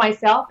a hold of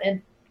myself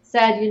and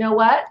said, you know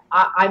what?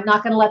 I'm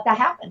not going to let that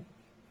happen.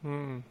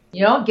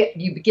 You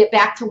get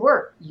back to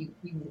work. You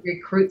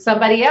recruit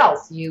somebody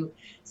else. You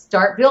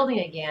start building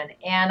again.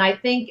 And I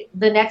think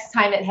the next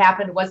time it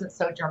happened wasn't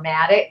so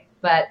dramatic,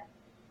 but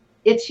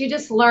it's you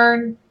just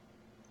learn,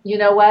 you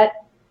know what?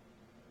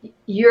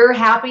 Your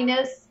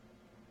happiness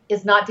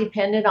is not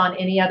dependent on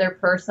any other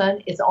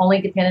person. It's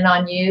only dependent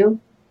on you.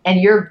 And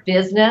your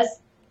business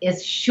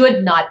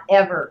should not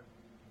ever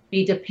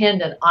be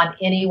dependent on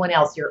anyone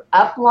else. Your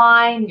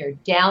upline, your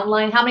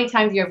downline. How many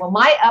times you hear, well,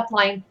 my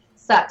upline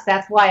sucks.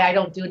 That's why I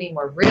don't do it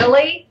anymore.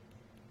 Really?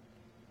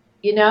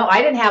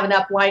 I didn't have an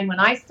upline when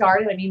I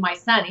started. I mean, my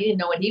son, he didn't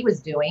know what he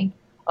was doing.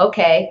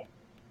 Okay.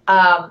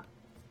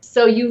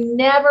 So you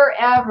never,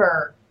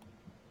 ever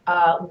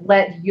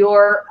let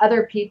your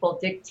other people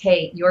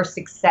dictate your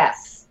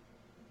success.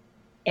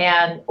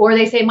 Or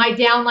they say, my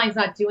downline's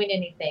not doing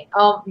anything.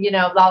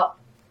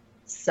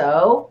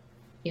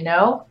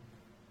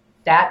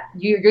 That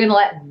you're going to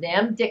let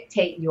them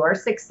dictate your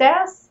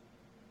success,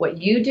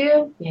 what you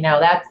do,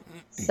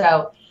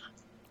 so,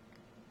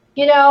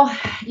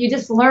 you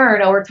just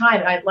learn over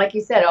time. Like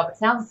you said, it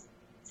sounds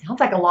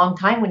like a long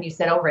time when you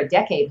said over a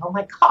decade. Oh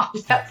my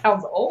gosh, that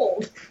sounds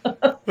old.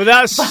 But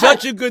that's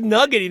such a good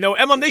nugget.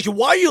 MLM Nation,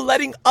 why are you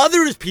letting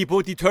others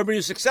people determine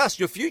your success,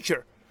 your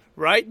future,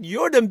 right?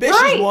 You're the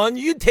ambitious one.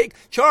 You take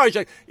charge.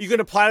 Like, you're going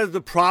to apply to the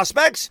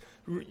prospects.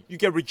 You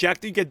get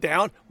rejected, you get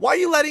down. Why are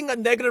you letting a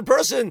negative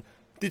person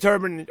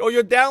determine, or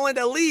your downline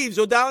that leaves,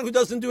 or downline who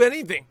doesn't do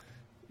anything?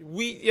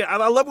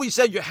 I love what you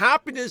said. Your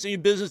happiness and your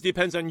business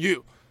depends on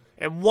you.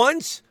 And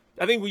once,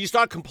 I think when you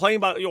start complaining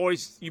about it,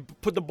 you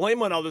put the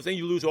blame on others, then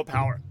you lose all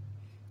power.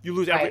 You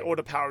lose all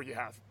the power you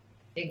have.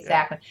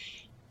 Exactly.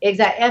 Yeah.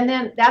 Exactly. And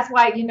then that's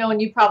why,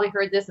 and you probably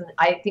heard this, and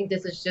I think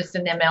this is just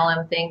an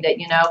MLM thing, that,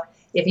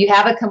 if you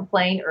have a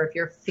complaint or if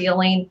you're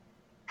feeling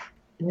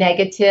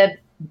negative,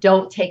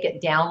 don't take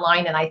it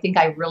downline. And I think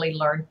I really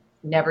learned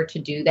never to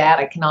do that.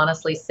 I can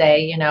honestly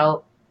say, I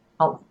don't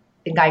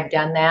think I've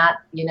done that,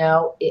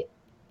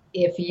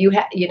 if you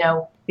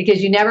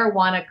because you never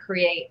want to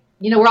create,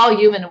 we're all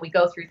human and we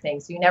go through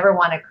things. So you never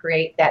want to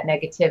create that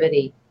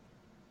negativity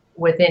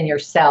within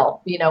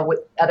yourself, with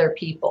other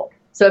people.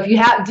 So if you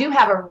do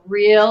have a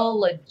real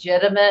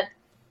legitimate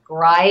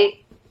gripe,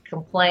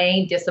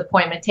 complaint,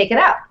 disappointment, take it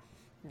out.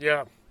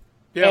 Yeah.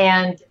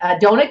 And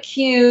don't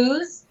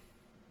accuse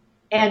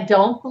and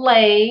don't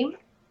blame,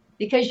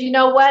 because you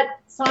know what,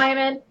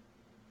 Simon?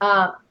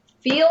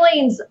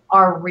 Feelings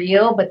are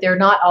real, but they're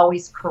not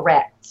always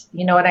correct.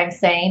 You know what I'm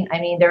saying? I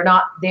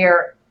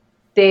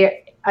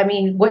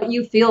mean, what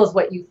you feel is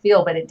what you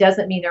feel, but it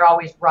doesn't mean they're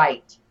always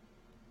right.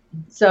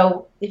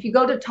 So if you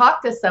go to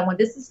talk to someone,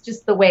 this is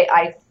just the way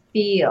I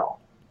feel.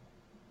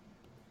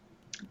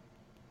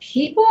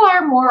 People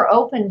are more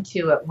open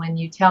to it when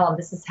you tell them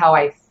this is how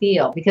I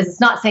feel, because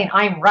it's not saying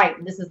I'm right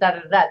and this is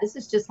that. This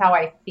is just how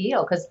I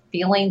feel, because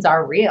feelings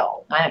are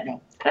real. I don't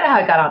know how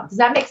I got on. Does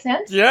that make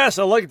sense? Yes,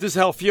 I like it. This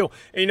is how I feel.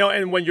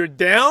 And when you're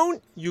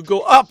down, you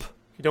go up.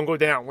 You don't go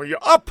down. When you're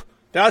up,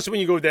 that's when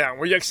you go down.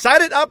 When you're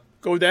excited, up,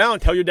 go down.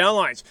 Tell your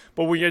downlines.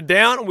 But when you're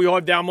down, we all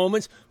have down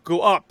moments,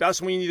 go up.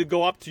 That's when you need to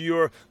go up to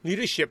your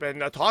leadership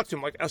and talk to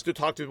them. Like Esther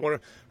talked to one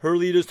of her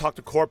leaders, talk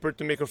to corporate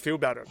to make her feel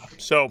better.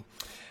 So,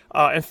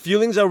 and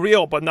feelings are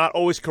real, but not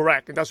always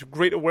correct. And that's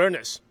great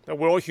awareness. That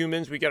we're all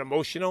humans. We get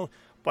emotional.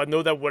 But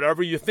know that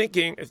whatever you're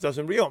thinking, it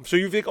doesn't real. So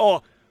you think,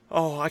 oh,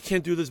 I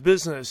can't do this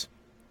business.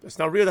 That's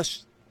not real.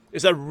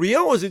 Is that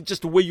real, or is it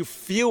just the way you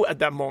feel at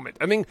that moment?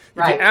 I mean,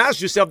 if you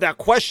ask yourself that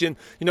question,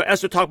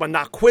 Esther talked about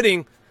not quitting,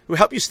 it will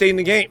help you stay in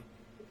the game,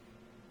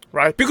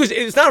 right? Because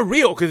it's not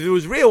real, because if it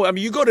was real, I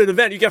mean, you go to an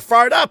event, you get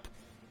fired up.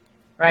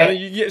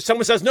 Right.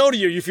 Someone says no to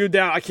you, you feel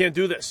down, I can't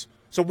do this.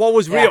 So what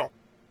was real,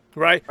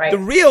 right? The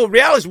real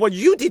reality is what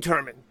you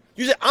determine.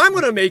 You say, I'm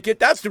going to make it.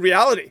 That's the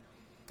reality.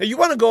 Now, you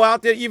want to go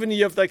out there, even if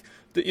you have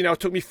it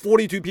took me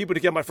 42 people to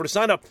get my first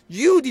sign up.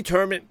 You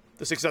determine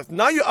the success,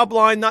 not your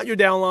upline, not your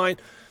downline,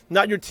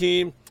 not your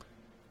team.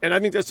 And I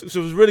think this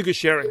was really good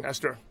sharing,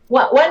 Esther.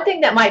 Well, one thing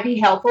that might be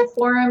helpful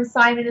for him,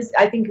 Simon, is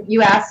I think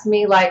you asked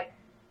me,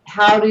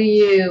 how do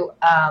you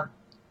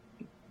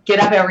get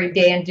up every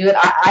day and do it?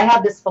 I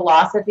have this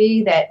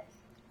philosophy that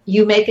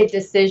you make a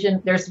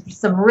decision. There's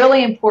some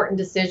really important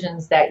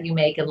decisions that you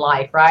make in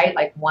life, right?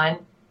 Like one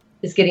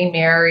is getting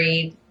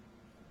married.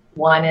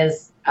 One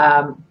is,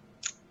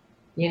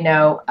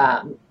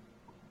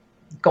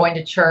 going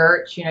to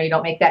church. You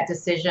don't make that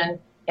decision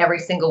every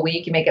single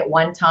week. You make it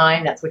one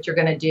time. That's what you're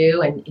going to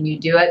do, and you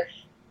do it.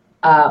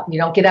 You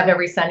don't get up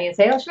every Sunday and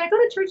say, oh, should I go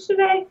to church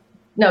today?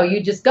 No,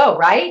 you just go,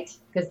 right?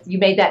 Because you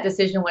made that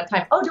decision one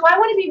time. Oh, do I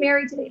want to be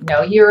married today?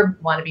 No, you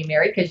want to be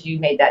married because you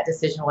made that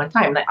decision one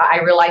time. I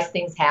realize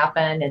things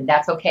happen, and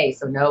that's okay.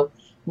 So no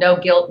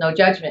guilt, no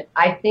judgment.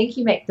 I think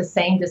you make the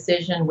same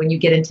decision when you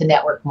get into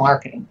network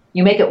marketing.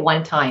 You make it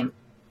one time.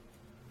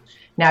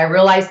 Now, I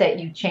realize that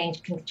you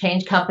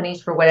change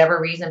companies for whatever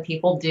reason,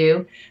 people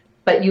do,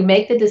 but you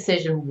make the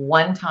decision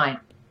one time.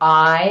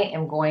 I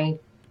am going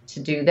to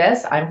do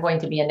this. I'm going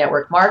to be in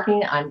network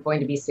marketing. I'm going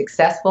to be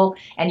successful.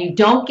 And you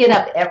don't get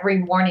up every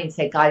morning and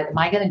say, God, am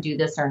I going to do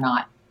this or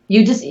not?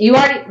 You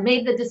already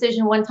made the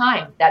decision one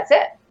time. That's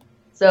it.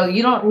 So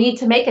you don't need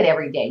to make it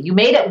every day. You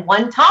made it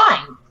one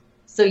time.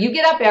 So you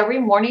get up every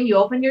morning, you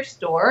open your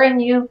store,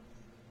 and you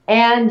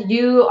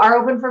are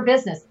open for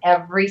business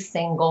every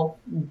single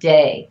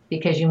day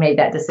because you made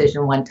that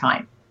decision one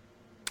time.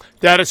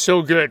 That is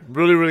so good.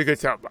 Really, really good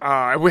stuff.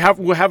 We're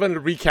having a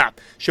recap,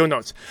 show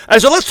notes.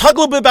 So let's talk a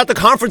little bit about the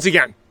conference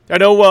again. I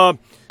know,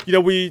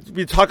 we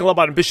talk a lot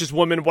about ambitious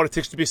women, what it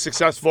takes to be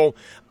successful.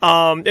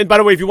 And by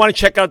the way, if you want to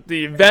check out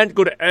the event,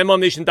 go to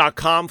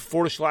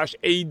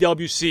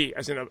mlnation.com/AWC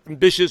as an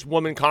ambitious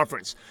woman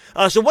conference.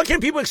 So what can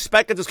people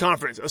expect at this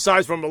conference,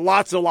 aside from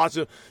lots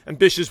of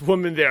ambitious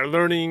women there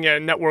learning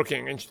and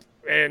networking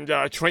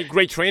and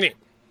great training?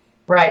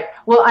 Right.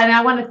 Well, and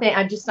I want to think,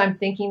 I'm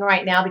thinking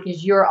right now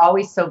because you're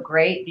always so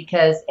great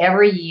because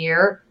every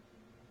year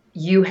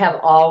you have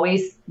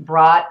always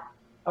brought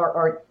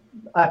or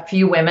a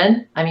few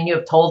women. I mean, you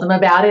have told them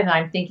about it. And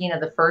I'm thinking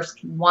of the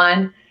first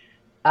one,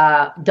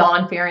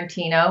 Dawn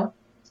Ferrantino.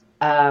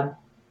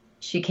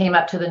 She came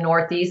up to the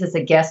Northeast as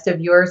a guest of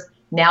yours.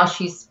 Now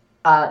this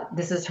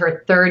is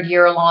her third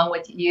year along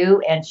with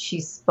you. And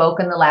she's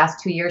spoken the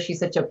last 2 years. She's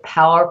such a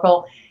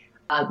powerful,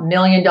 $1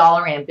 million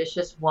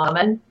ambitious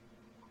woman.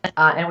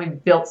 And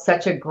we've built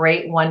such a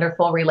great,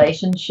 wonderful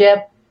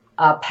relationship.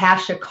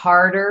 Pasha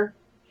Carter,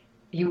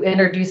 you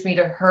introduced me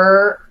to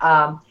her.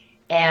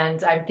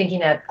 And I'm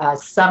thinking of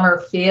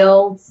Summer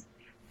Fields.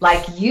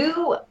 Like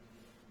you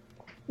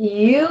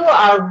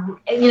are,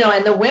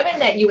 and the women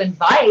that you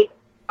invite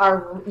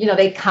are,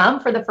 they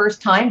come for the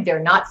first time. They're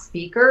not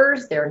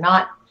speakers. They're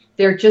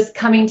just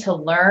coming to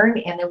learn.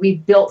 And then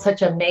we've built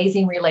such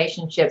amazing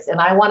relationships. And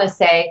I want to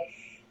say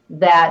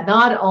that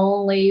not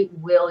only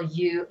will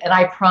you, and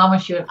I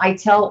promise you, and I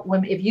tell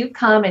women, if you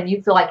come and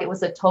you feel like it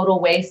was a total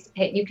waste,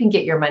 hey, you can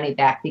get your money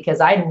back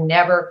because I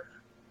never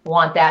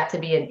want that to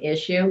be an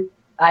issue.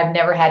 I've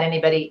never had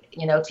anybody,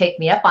 take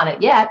me up on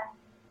it yet,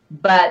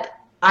 but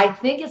I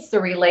think it's the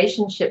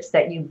relationships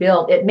that you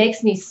build. It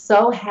makes me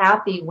so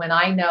happy when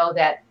I know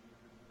that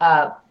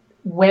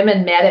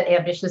women met at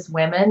Ambitious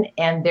Women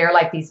and they're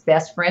like these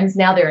best friends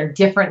now. They're in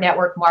different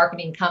network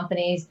marketing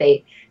companies.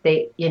 They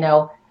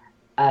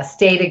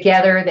stay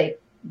together.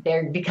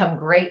 They become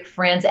great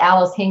friends.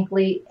 Alice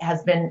Hinckley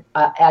has been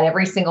at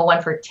every single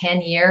one for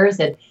 10 years.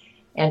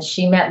 And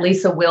she met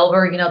Lisa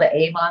Wilbur, the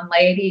Avon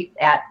lady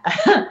at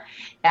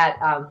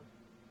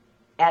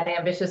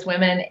Ambitious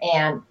Women.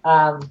 And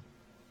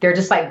they're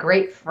just like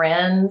great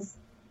friends.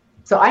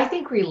 So I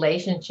think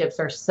relationships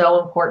are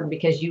so important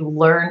because you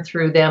learn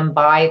through them,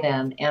 by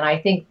them. And I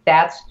think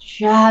that's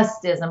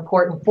just as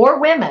important for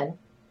women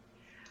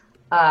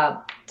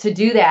to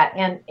do that.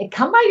 And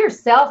come by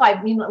yourself.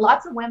 I mean,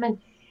 lots of women,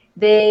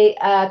 they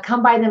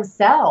come by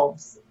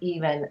themselves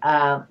even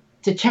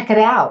to check it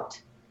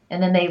out.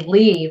 And then they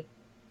leave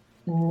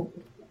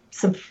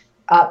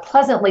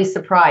pleasantly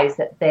surprised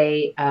that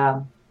they,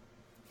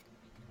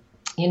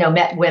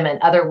 met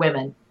other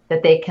women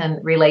that they can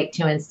relate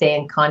to and stay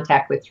in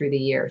contact with through the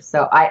years.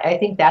 So I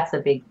think that's a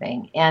big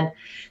thing. And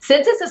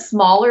since it's a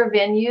smaller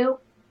venue,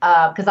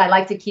 because I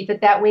like to keep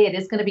it that way, it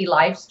is going to be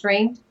live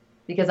streamed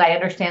because I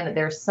understand that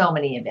there's so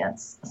many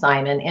events,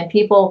 Simon, and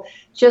people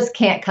just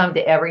can't come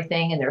to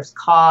everything and there's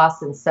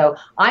costs. And so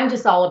I'm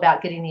just all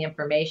about getting the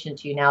information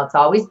to you now. It's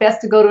always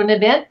best to go to an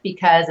event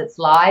because it's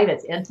live,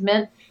 it's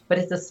intimate, but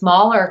it's a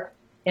smaller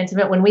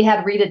intimate. When we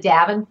had Rita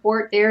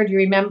Davenport there, do you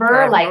remember?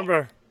 I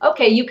remember.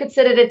 Okay, you could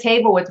sit at a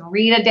table with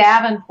Rita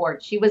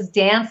Davenport. She was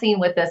dancing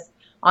with us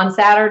on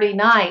Saturday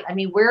night. I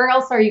mean, where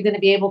else are you going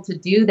to be able to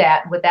do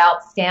that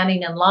without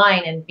standing in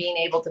line and being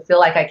able to feel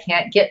like I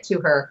can't get to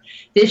her?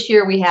 This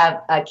year we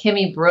have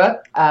Kimmy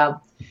Brooke, the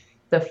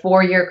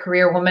 4-year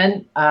career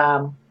woman,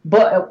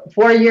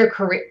 4-year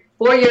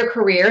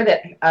career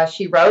that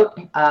she wrote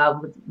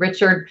with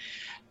Richard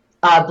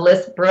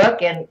Bliss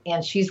Brooke,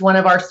 and she's one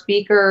of our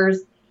speakers.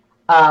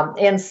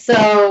 And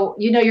so,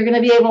 you're going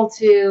to be able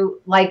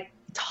to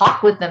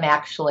talk with them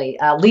actually.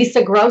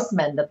 Lisa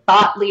Grossman, the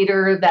thought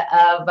leader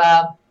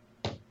of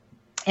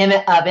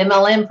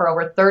MLM for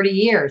over 30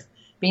 years,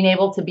 being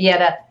able to be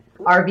at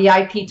our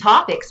VIP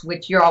topics,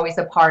 which you're always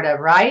a part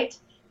of, right?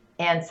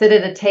 And sit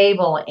at a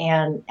table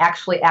and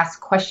actually ask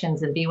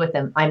questions and be with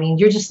them. I mean,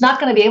 you're just not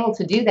going to be able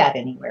to do that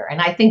anywhere. And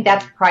I think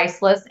that's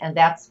priceless. And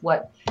that's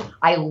what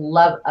I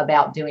love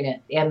about doing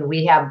it. And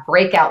we have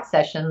breakout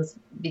sessions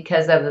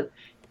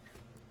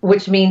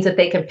which means that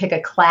they can pick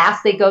a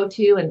class they go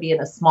to and be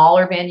in a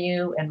smaller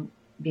venue and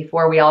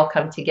before we all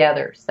come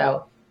together.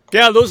 So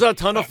yeah, those are a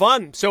ton of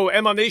fun. So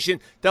MLM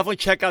Nation, definitely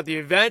check out the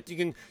event. You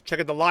can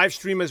check out the live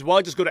stream as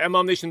well. Just go to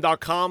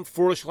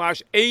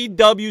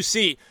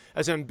mlmnation.com/AWC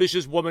as an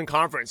Ambitious Woman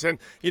Conference. And,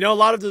 a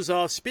lot of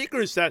those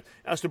speakers that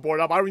Esther brought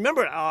up, I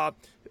remember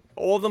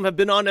all of them have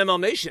been on MLM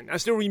Nation. I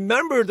still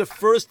remember the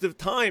first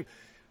time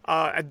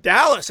at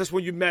Dallas. That's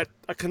when I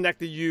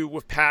connected you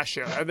with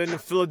Pasha. And then in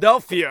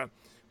Philadelphia,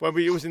 when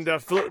it was in the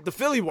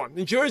Philly one,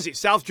 in Jersey,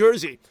 South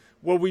Jersey,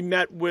 where we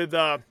met with,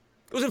 it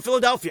was in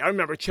Philadelphia, I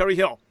remember, Cherry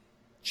Hill,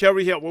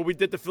 where we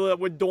did the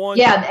Philadelphia with Dawn.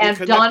 Yeah, and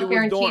Dawn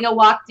Ferrantino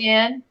walked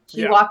in.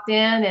 She walked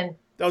in, and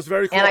That was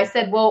very cool. And I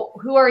said, well,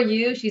 who are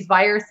you? She's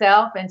by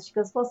herself. And she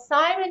goes, well,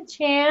 Simon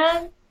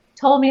Chan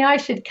told me I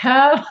should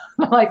come.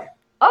 I'm like,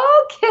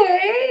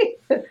 okay.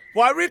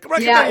 Well, I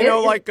recommend,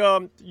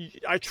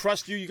 I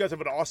trust you. You guys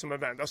have an awesome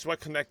event. That's what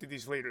connected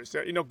these leaders.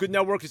 Good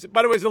networkers.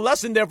 By the way, there's a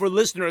lesson there for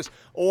listeners.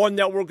 All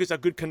networkers are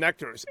good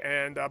connectors.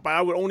 And but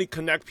I would only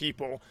connect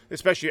people,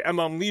 especially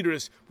MLM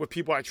leaders, with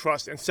people I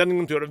trust and sending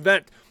them to an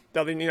event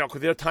that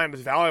because their time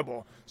is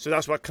valuable. So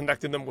that's what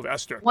connected them with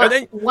Esther. One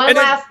thing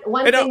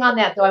on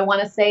that, though, I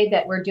want to say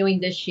that we're doing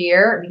this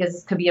year, because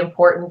this could be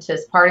important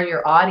as part of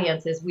your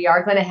audience, is we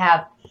are going to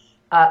have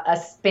a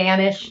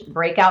Spanish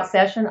breakout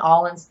session,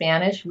 all in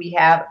Spanish. We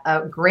have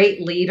a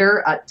great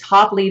leader, a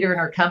top leader in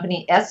her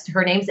company. Esther,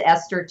 her name's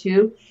Esther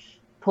too,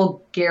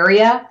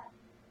 Bulgaria.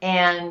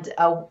 And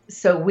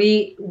so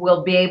we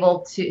will be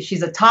able to,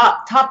 she's a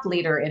top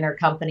leader in her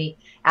company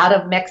out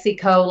of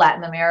Mexico,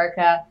 Latin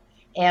America.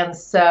 And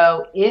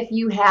so if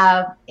you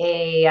have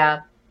a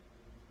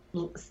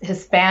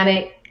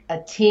Hispanic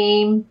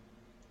team,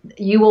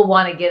 you will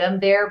want to get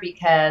them there,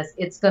 because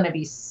it's going to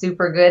be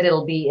super good.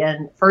 It'll be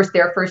in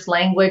their first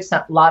language.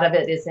 A lot of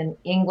it is in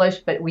English,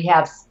 but we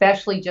have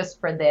specially just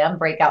for them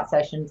breakout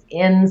sessions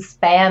in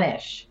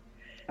Spanish.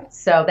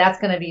 So that's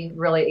going to be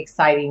really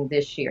exciting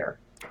this year.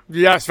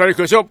 Yes, very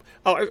good. So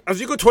as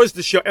you go towards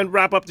the show and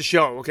wrap up the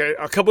show, okay,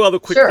 a couple other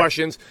quick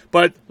questions,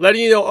 but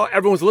letting you know,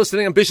 everyone's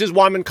listening, Ambitious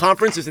Woman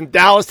Conference is in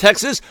Dallas,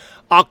 Texas,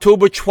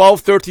 October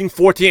 12th, 13th,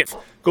 14th.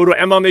 Go to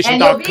MLMNation.com.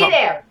 And you'll be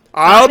there.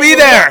 I'll be there.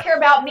 They don't care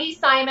about me,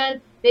 Simon.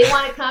 They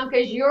want to come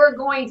because you're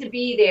going to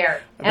be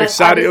there. I'm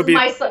excited.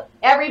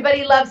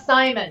 Everybody loves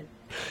Simon.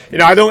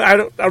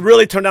 I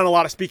really turned down a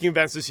lot of speaking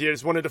events this year.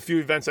 It's one of the few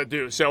events I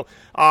do. So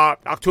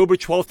October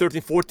 12th,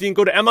 13th, 14th,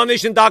 go to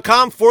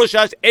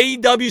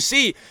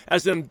MLMNation.com/AWC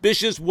as the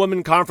Ambitious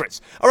Woman Conference.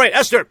 All right,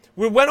 Esther,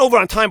 we went over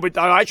on time, but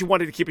I actually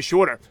wanted to keep it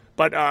shorter.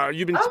 But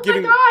you've been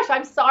giving... Oh, my gosh,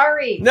 I'm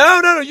sorry.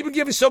 No. You've been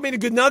giving so many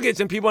good nuggets,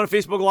 and people on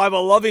Facebook Live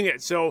are loving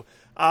it. So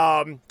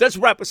let's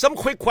wrap. Some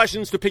quick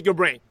questions to pick your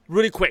brain.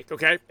 Really quick,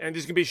 okay? And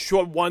these are going to be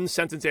short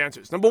one-sentence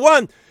answers. Number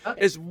one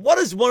is, what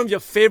is one of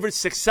your favorite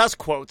success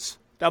quotes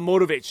that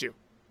motivates you?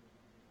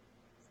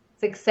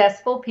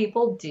 Successful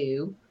people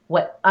do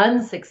what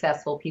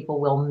unsuccessful people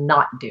will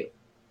not do.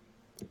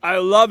 I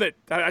love it.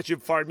 That actually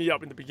fired me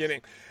up in the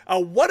beginning.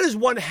 What is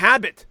one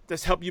habit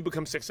that's helped you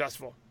become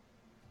successful?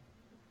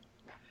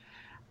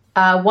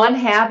 One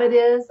habit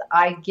is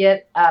I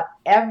get up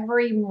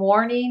every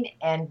morning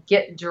and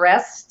get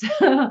dressed.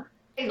 A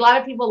lot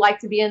of people like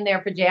to be in their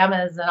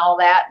pajamas and all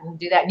that and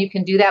do that. And you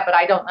can do that, but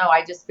I don't know.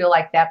 I just feel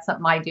like that's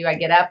something I do. I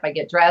get up, I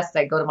get dressed,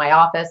 I go to my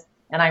office,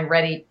 and I'm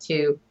ready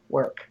to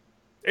work.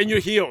 In your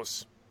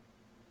heels?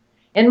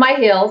 In my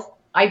heels.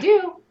 I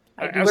do.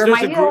 I do wear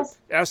my heels.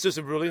 Esther's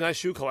a really nice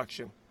shoe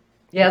collection.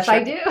 Yes,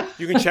 I do.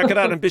 You can check it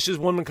out at Ambitious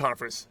Woman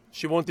Conference.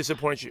 She won't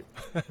disappoint you.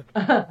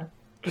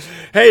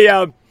 Hey,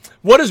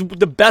 what is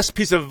the best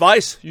piece of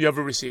advice you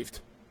ever received?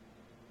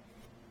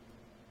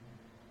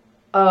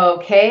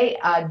 Okay,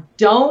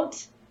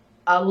 don't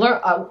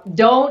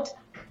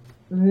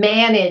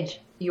manage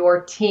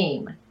your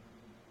team.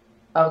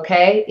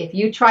 Okay, if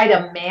you try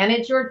to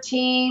manage your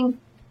team,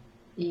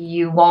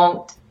 you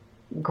won't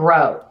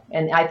grow.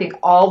 And I think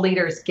all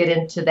leaders get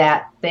into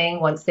that thing.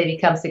 Once they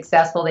become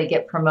successful, they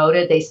get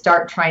promoted, they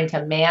start trying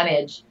to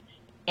manage,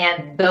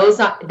 and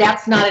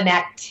that's not an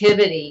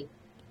activity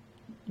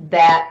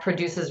that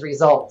produces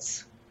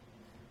results.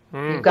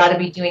 You've got to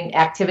be doing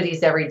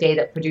activities every day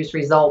that produce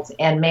results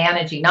and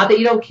managing. Not that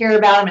you don't care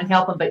about them and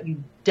help them, but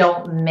you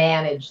don't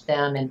manage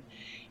them,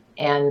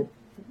 and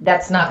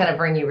that's not going to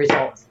bring you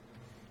results.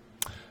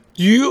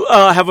 Do you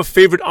have a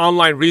favorite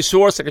online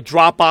resource, like a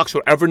Dropbox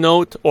or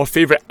Evernote, or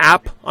favorite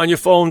app on your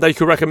phone that you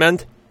could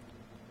recommend?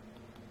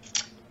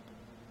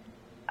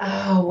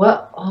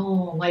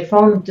 My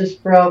phone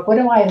just broke. What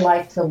do I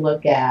like to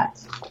look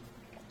at?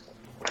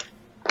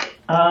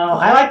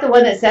 I like the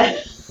one that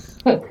says,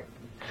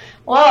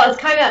 well, it's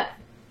kind of,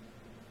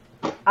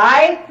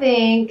 I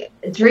think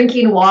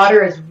drinking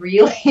water is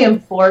really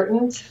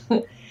important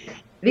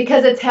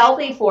because it's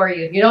healthy for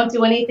you. If you don't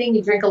do anything,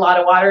 you drink a lot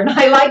of water. And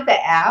I like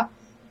the app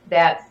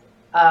that's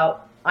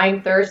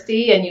I'm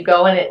thirsty, and you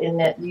go in it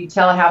and you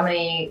tell how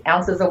many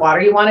ounces of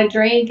water you want to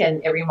drink,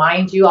 and it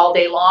reminds you all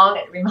day long.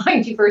 It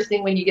reminds you first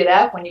thing when you get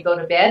up, when you go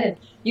to bed, and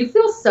you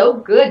feel so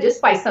good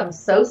just by something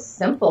so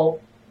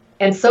simple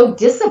and so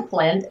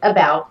disciplined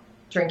about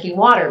drinking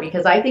water.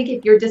 Because I think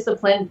if you're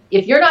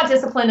not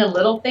disciplined in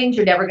little things,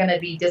 you're never going to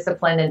be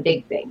disciplined in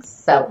big things.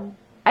 So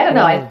I don't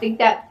know. I think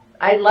that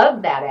I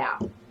love that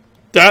app.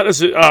 That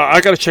is, I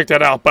got to check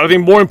that out. But I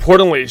think more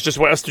importantly, it's just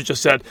what Esther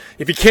just said.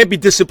 If you can't be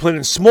disciplined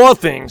in small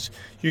things,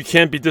 you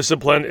can't be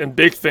disciplined in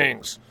big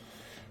things.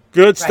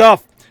 Good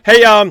stuff.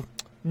 Hey, I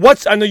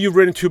know you've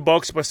written 2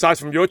 books besides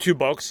from your 2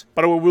 books,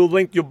 but we'll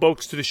link your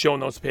books to the show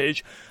notes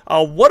page.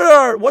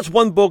 What's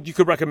one book you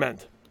could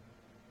recommend?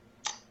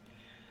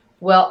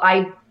 Well,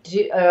 I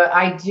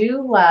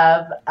do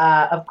love,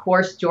 of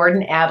course,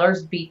 Jordan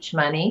Adler's Beach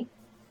Money,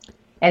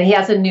 and he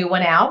has a new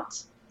one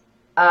out,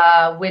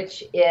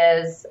 which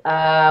is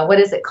what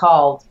is it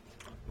called?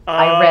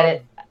 I read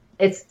it.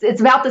 It's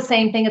about the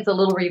same thing. It's a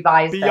little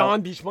revised.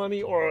 Beyond Beach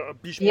Money or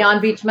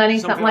Beyond Beach Money,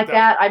 something like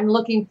that. I'm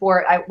looking for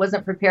it. I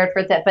wasn't prepared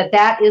for that, but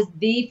that is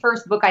the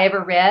first book I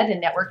ever read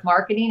in network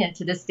marketing, and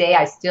to this day,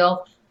 I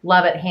still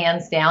love it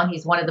hands down.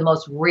 He's one of the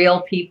most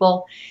real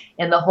people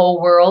in the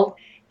whole world.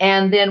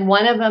 And then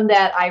one of them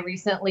that I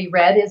recently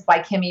read is by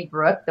Kimmy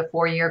Brooke, The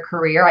 4-Year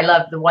Career. I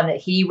love the one that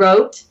he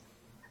wrote,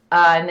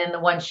 and then the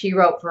one she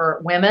wrote for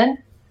women,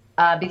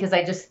 because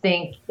I just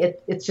think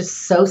it's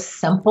just so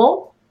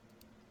simple.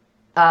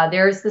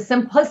 There's the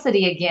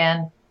simplicity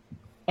again,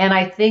 and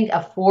I think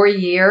a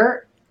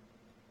 4-year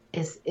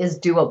is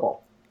doable.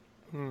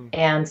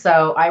 And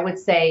so I would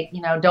say,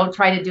 don't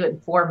try to do it in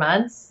 4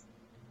 months,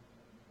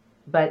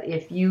 but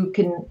if you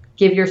can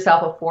give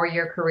yourself a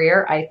 4-year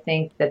career, I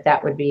think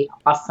that would be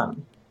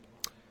awesome.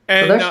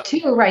 And so there's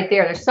 2 right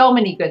there. There's so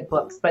many good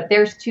books, but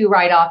there's 2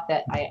 right off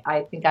that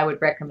I think I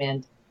would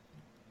recommend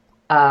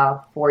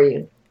for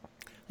you.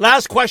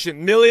 Last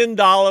question, $1 million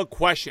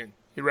question.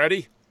 You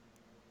ready?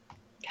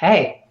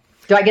 Okay.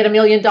 Do I get $1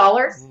 million?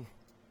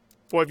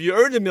 Well, if you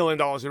earned $1 million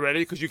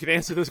already, because you can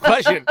answer this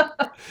question.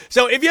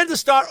 So if you had to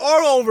start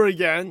all over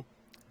again,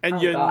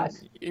 and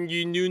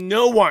you knew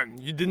no one,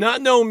 you did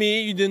not know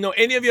me, you didn't know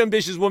any of your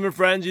ambitious women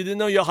friends, you didn't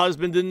know your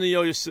husband, didn't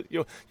know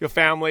your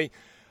family,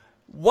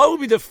 what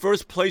would be the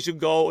first place you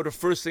go or the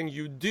first thing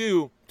you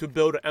do to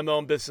build an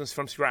MLM business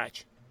from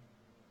scratch?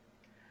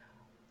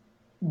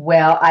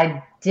 Well,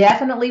 I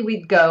definitely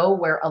would go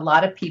where a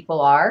lot of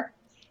people are.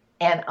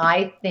 And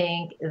I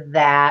think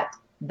that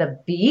the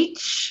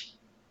beach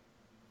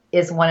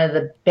is one of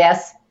the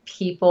best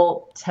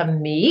people to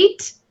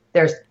meet.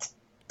 There's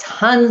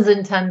tons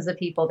and tons of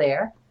people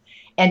there.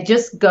 And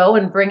just go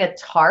and bring a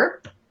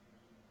tarp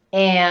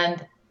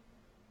and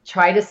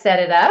try to set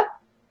it up.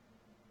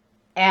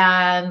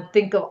 And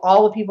think of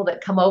all the people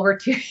that come over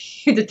to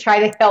you to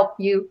try to help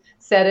you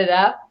set it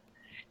up.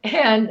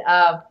 And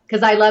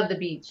because I love the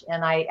beach,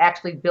 and I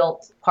actually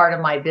built part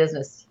of my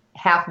business,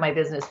 half my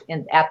business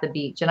at the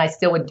beach, and I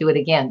still would do it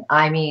again.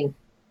 I mean,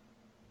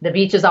 the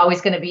beach is always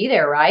going to be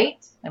there,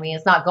 right? I mean,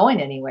 it's not going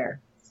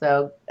anywhere.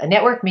 So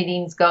network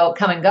meetings come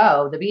and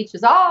go. The beach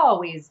is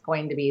always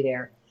going to be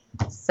there.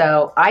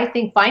 So I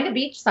think find a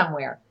beach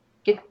somewhere.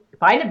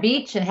 Find a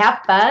beach and have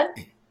fun,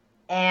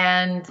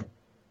 and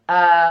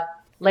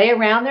lay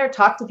around there,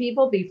 talk to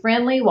people, be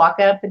friendly,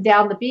 walk up and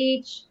down the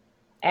beach,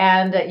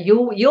 and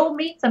you'll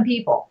meet some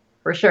people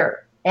for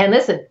sure. And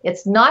listen,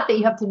 it's not that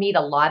you have to meet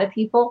a lot of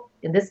people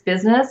in this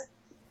business.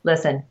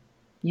 Listen,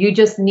 you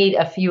just need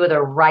a few of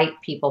the right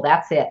people.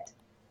 That's it.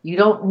 You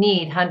don't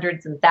need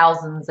hundreds and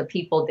thousands of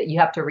people that you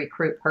have to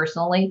recruit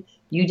personally.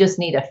 You just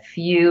need a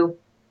few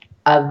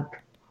of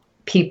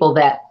people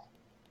that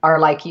are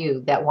like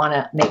you, that want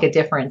to make a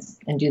difference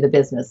and do the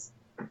business.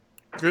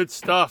 Good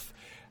stuff.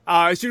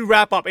 As you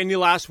wrap up, any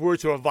last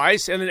words or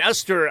advice? And then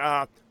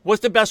Esther,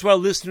 what's the best way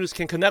listeners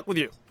can connect with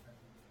you?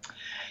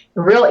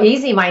 Real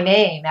easy. My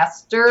name,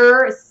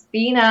 Esther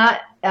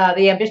Spina,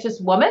 the Ambitious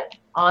Woman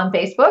on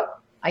Facebook.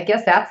 I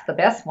guess that's the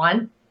best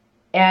one.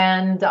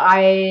 And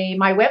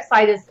my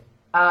website is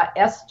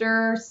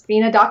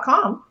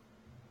estherspina.com.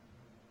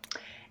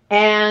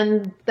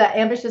 And the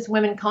Ambitious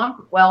Women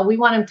we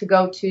want them to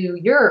go to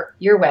your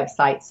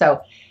website.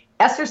 So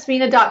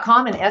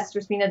estherspina.com and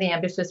Esther Spina, the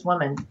Ambitious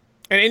Woman.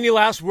 And any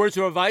last words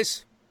or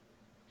advice?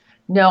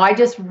 No, I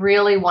just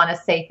really want to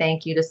say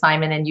thank you to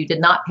Simon. And you did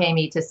not pay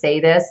me to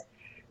say this,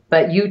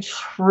 but you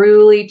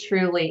truly,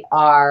 truly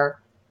are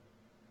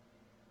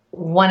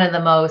one of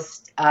the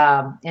most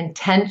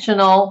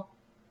intentional,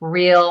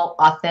 real,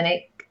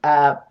 authentic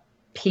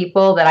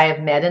people that I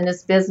have met in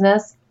this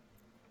business.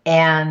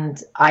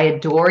 And I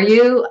adore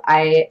you.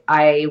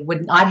 I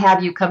would not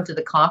have you come to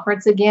the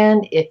conference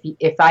again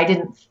if I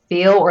didn't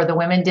feel, or the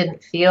women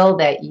didn't feel,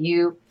 that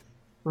you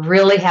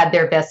really had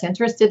their best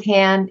interest at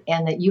hand,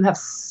 and that you have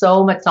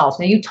so much knowledge.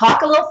 Now, you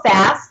talk a little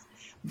fast,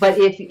 but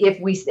if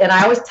we, and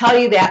I always tell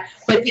you that,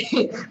 but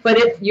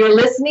if you're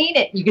listening,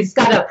 you just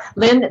got to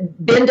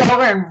bend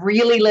over and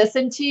really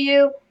listen to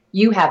you.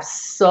 You have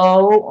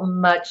so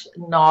much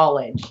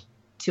knowledge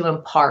to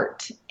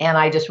impart, and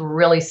I just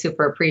really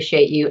super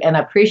appreciate you, and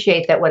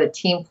appreciate that what a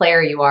team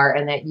player you are,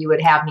 and that you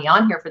would have me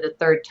on here for the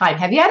 3rd time.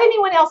 Have you had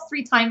anyone else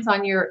 3 times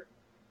on your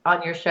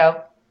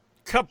show?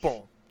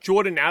 Couple.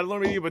 Jordan Adler,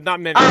 maybe, but not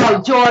many.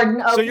 Oh,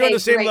 Jordan. Okay, so you're on the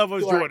same level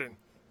as Jordan.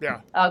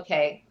 Yeah.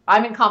 Okay.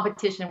 I'm in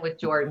competition with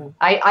Jordan.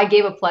 I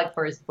gave a plug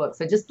for his book,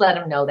 so just let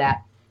him know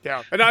that.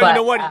 Yeah. And you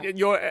know what?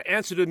 Your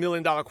answer to the $1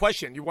 million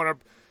question, you want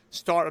to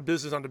start a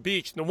business on the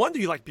beach. No wonder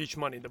you like Beach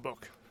Money in the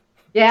book.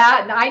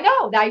 Yeah, I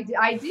know.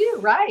 I do.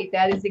 Right.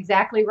 That is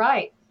exactly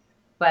right.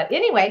 But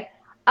anyway,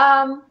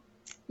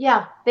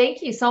 yeah,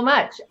 thank you so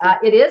much.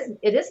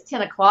 It is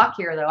 10 o'clock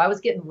here, though. I was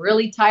getting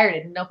really tired. I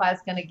didn't know if I was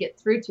going to get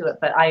through to it,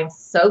 but I am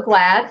so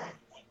glad.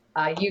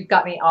 You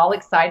got me all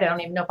excited. I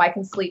don't even know if I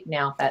can sleep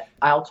now, but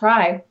I'll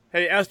try.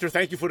 Hey, Esther,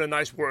 thank you for the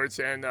nice words,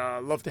 and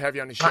love to have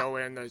you on the show.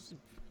 And,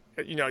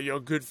 you're a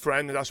good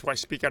friend, and that's why I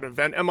speak at an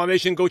event. MLM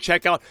Nation, go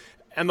check out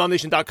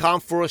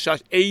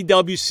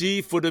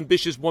mlnation.com/AWC for the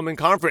Ambitious Woman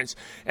Conference.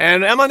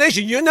 And ML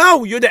Nation,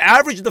 you're the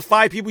average of the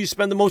 5 people you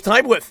spend the most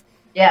time with.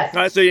 Yes.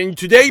 All right, so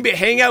today you'll be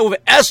hanging out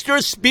with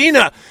Esther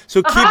Spina.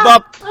 So keep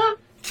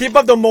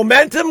up the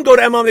momentum. Go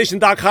to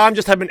mlnation.com.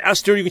 Just type in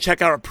Esther. You can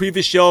check out our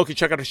previous show. You can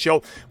check out a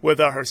show with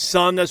her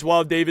son as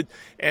well, David.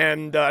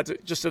 And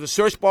just at the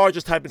search bar,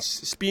 just type in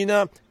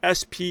Spina,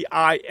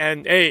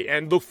 S-P-I-N-A.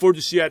 And look forward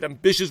to see you at the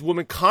Ambitious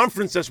Women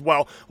Conference as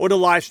well, or the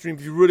live stream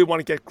if you really want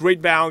to get great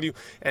value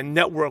and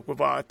network with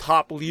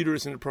top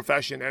leaders in the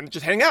profession. And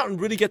just hang out and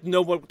really get to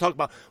know what we talk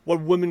about,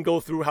 what women go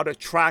through, how to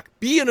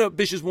be an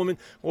ambitious woman,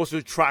 also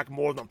attract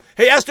more of them.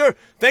 Hey, Esther,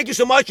 thank you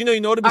so much. You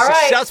know to be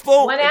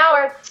successful. 1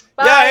 hour.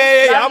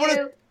 Bye.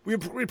 Yeah. We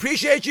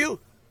appreciate you.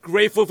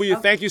 Grateful for you.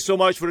 Thank you so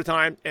much for the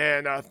time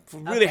and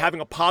for really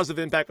having a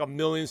positive impact on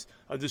millions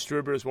of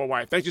distributors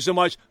worldwide. Thank you so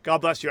much. God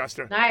bless you,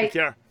 Esther. Nice. Take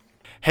care.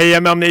 Hey,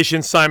 ML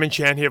Nation, Simon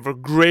Chan here for a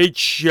great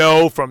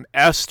show from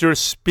Esther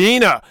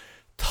Spina.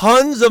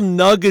 Tons of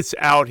nuggets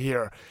out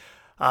here.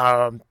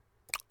 I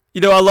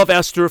love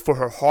Esther for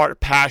her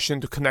heart,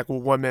 passion to connect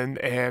with women,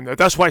 and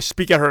that's why I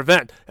speak at her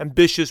event,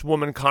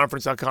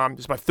 AmbitiousWomanConference.com.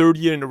 It's my 3rd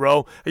year in a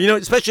row.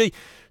 Especially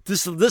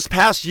this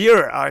past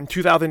year in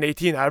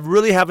 2018, I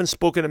really haven't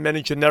spoken at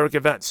many generic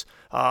events.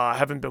 I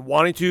haven't been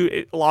wanting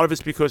to. A lot of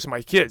it's because of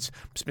my kids.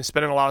 I've been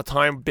spending a lot of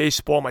time with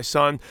baseball, my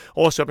son.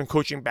 Also, I've been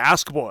coaching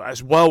basketball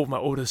as well with my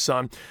oldest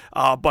son.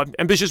 But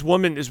Ambitious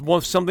Woman is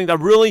something that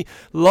I really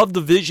love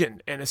the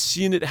vision and have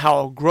seen it how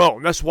it'll grow.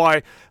 And that's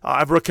why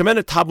I've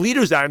recommended top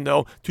leaders that I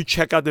know to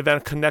check out the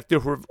event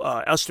connected with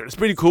Esther. It's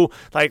pretty cool.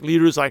 Like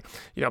leaders like,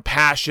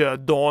 Pasha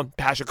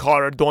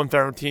Carter, Dawn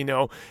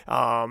Ferrantino,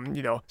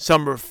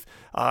 Summer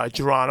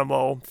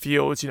Geronimo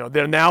Fields,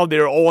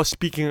 they're all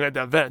speaking at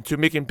the event to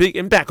making big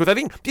impact. Because I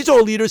think these are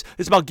all leaders.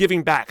 It's about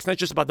giving back. It's not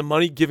just about the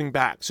money, giving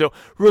back. So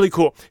really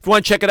cool. If you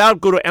want to check it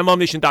out, go to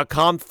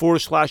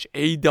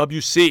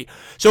mlnation.com/AWC.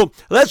 So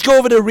let's go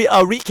over the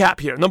recap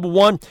here. Number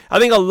 1, I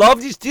think I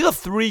love these. These are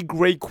 3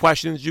 great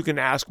questions you can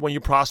ask when you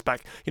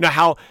prospect.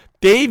 How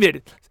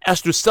David,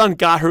 Esther's son,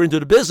 got her into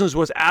the business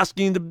was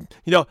asking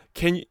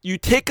can you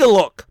take a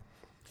look?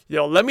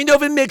 Let me know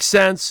if it makes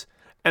sense.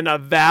 And I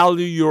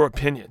value your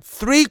opinion.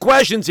 3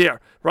 questions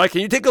here, right? Can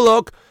you take a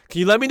look?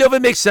 Can you let me know if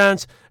it makes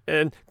sense?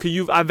 And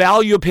I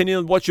value your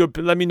opinion.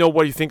 Let me know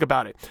what you think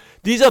about it.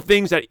 These are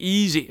things that are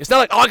easy. It's not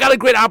like, I got a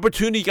great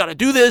opportunity. You got to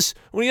do this.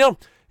 Well,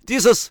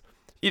 these are,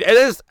 it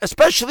is,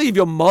 especially if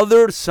your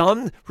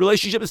mother-son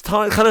relationship is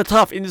kind of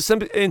tough. And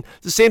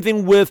the same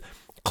thing with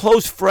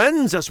close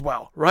friends as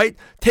well, right?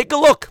 Take a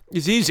look.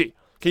 It's easy.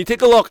 Can you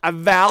take a look? I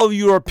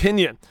value your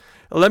opinion.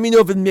 Let me know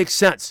if it makes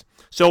sense.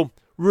 So,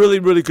 really,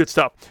 really good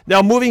stuff.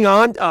 Now, moving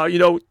on,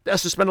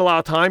 Esther spent a lot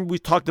of time. We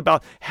talked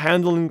about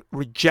handling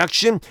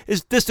rejection.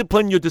 Is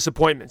discipline your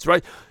disappointments,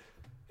 right?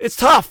 It's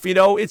tough,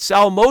 it's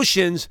our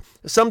emotions.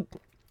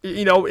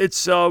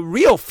 It's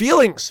real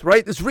feelings,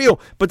 right? It's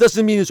real, but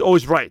doesn't mean it's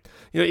always right.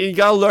 You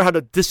gotta learn how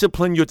to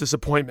discipline your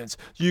disappointments.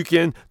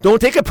 Don't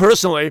take it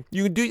personally.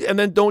 You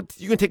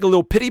can take a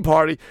little pity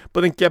party,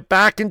 but then get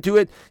back into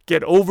it,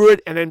 get over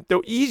it, and then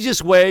the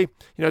easiest way,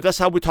 that's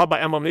how we talk about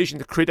ML Nation,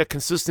 to create that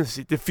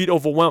consistency, defeat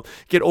overwhelm,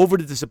 get over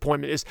the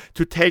disappointment, is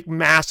to take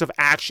massive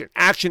action.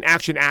 Action,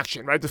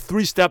 right? The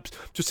 3 steps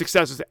to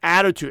success is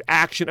attitude,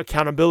 action,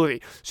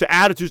 accountability. So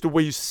attitude is the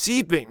way you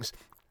see things,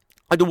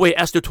 the way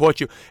Esther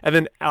taught you, and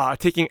then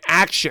taking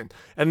action,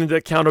 and then the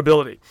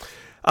accountability.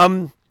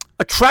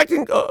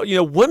 Attracting,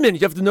 women,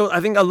 you have to know, I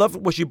think I love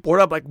what she brought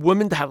up, like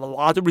women to have a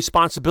lot of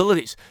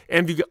responsibilities.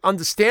 And if you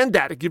understand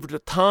that, and give her the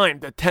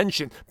time, the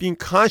attention, being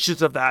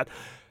conscious of that,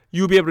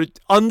 you'll be able to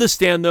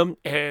understand them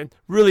and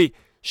really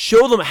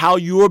show them how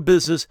your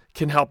business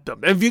can help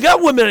them. And if you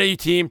got women on your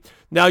team,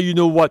 now you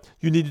know what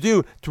you need to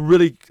do to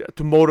really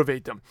to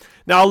motivate them.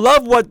 Now, I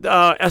love what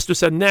Esther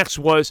said next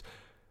was,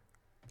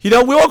 we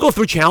all go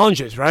through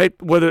challenges, right?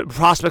 Whether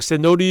prospects say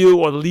no to you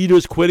or the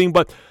leaders quitting,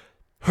 but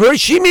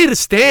she made a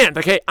stand.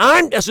 Okay,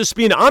 I'm Esther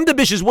Spina. I'm the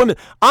ambitious woman.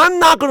 I'm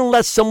not going to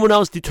let someone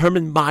else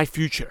determine my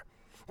future.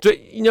 So,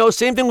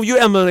 same thing with you,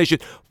 ML Nation.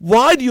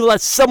 Why do you let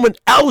someone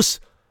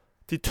else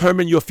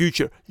determine your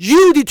future?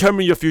 You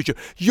determine your future.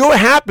 Your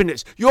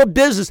happiness, your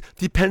business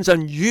depends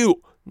on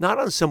you, not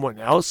on someone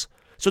else.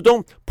 So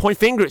don't point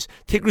fingers.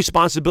 Take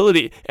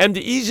responsibility. And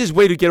the easiest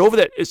way to get over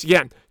that is,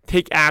 again,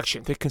 take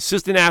action. Take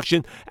consistent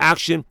action.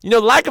 Action.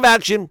 Lack of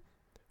action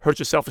hurts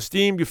your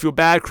self-esteem. You feel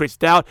bad, creates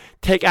doubt.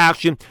 Take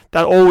action.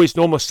 That always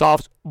normally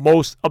solves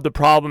most of the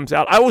problems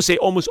out. I would say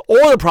almost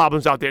all the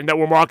problems out there in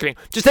network marketing.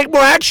 Just take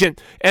more action.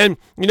 And,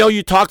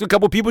 you talk to a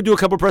couple people, do a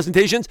couple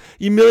presentations,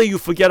 immediately you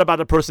forget about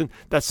the person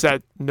that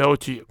said no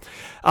to you.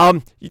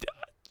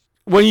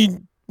 When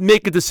you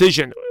make a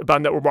decision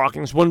about network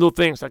marketing, it's one of those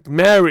things like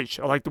marriage,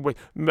 or like the way,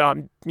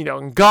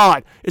 and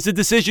God. It's a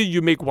decision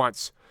you make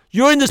once.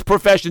 You're in this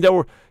profession that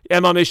we're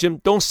ML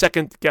Nation. Don't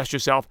second guess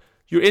yourself.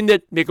 You're in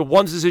it, make a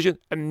one decision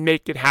and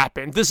make it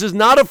happen. This is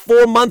not a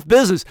 4-month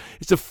business.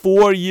 It's a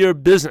 4-year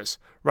business,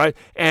 right?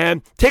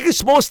 And taking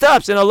small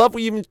steps. And I love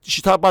what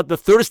she talked about the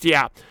Thirsty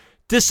app.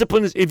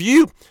 Discipline is, if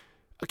you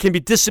can be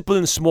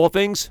disciplined in small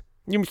things,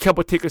 You can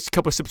take a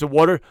couple of sips of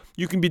water.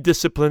 You can be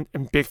disciplined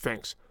in big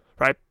things,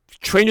 right?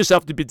 Train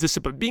yourself to be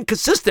disciplined, being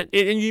consistent.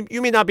 And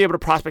you may not be able to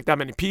prospect that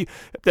many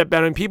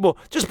people.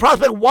 Just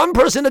prospect one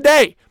person a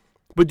day,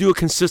 but do it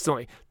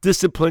consistently.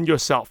 Discipline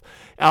yourself.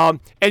 And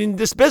in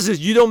this business,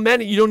 you don't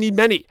need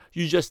many.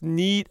 You just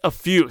need a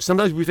few.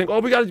 Sometimes we think,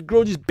 we got to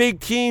grow these big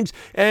teams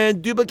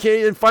and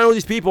duplicate and find all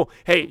these people.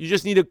 Hey, you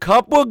just need a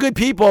couple of good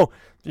people,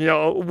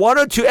 one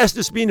or two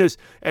Esther Spinas,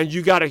 and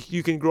you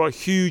can grow a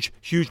huge,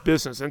 huge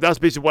business. And that's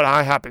basically what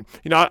happened.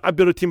 I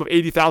built a team of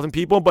 80,000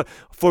 people, but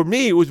for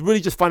me, it was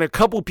really just finding a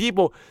couple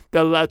people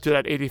that led to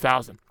that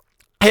 80,000.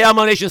 Hey,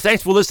 MLM Nation,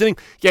 thanks for listening.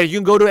 Yeah, you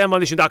can go to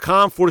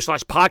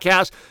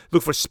mlmnation.com/podcast.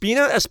 Look for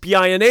Spina,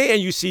 Spina, and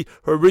you see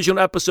her original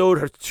episode,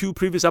 her 2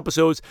 previous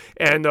episodes,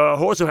 and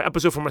also her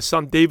episode from her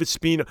son, David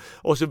Spina.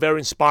 Also very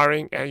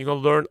inspiring, and you're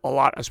going to learn a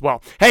lot as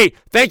well. Hey,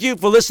 thank you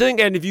for listening,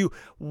 and if you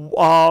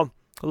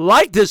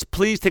like this,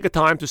 please take a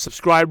time to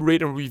subscribe,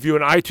 rate, and review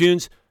on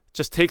iTunes.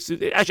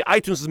 Actually,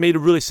 iTunes has made it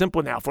really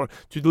simple now to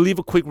leave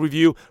a quick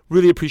review.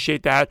 Really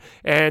appreciate that.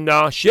 And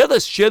share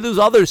this with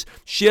others.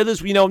 Share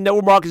this.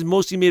 Network marketing is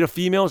mostly made of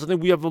females. I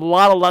think we have a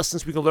lot of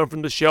lessons we can learn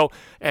from the show.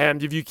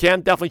 And if you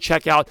can, definitely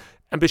check out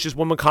Ambitious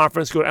Woman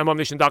Conference. Go to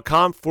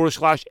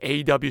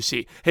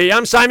mlmnation.com/AWC. Hey,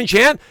 I'm Simon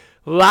Chan.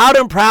 Loud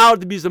and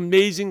proud to be this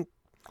amazing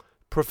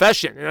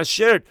profession. And I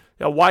shared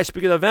why I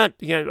speak at the event.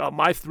 Again,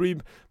 my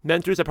 3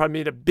 mentors that probably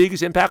made the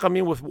biggest impact on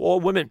me with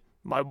all women.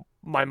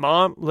 My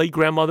mom, late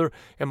grandmother,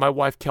 and my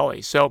wife,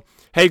 Kelly. So,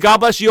 hey, God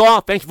bless you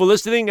all. Thank you for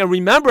listening. And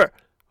remember,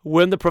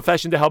 we're in the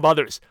profession to help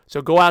others.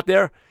 So go out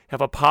there, have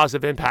a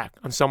positive impact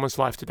on someone's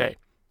life today.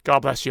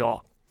 God bless you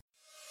all.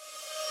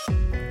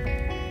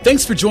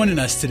 Thanks for joining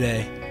us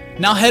today.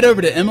 Now head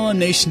over to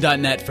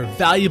mlmnation.net for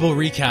valuable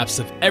recaps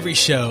of every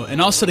show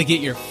and also to get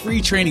your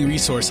free training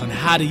resource on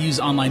how to use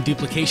online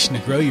duplication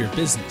to grow your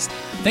business.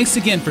 Thanks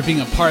again for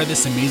being a part of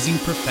this amazing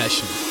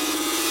profession.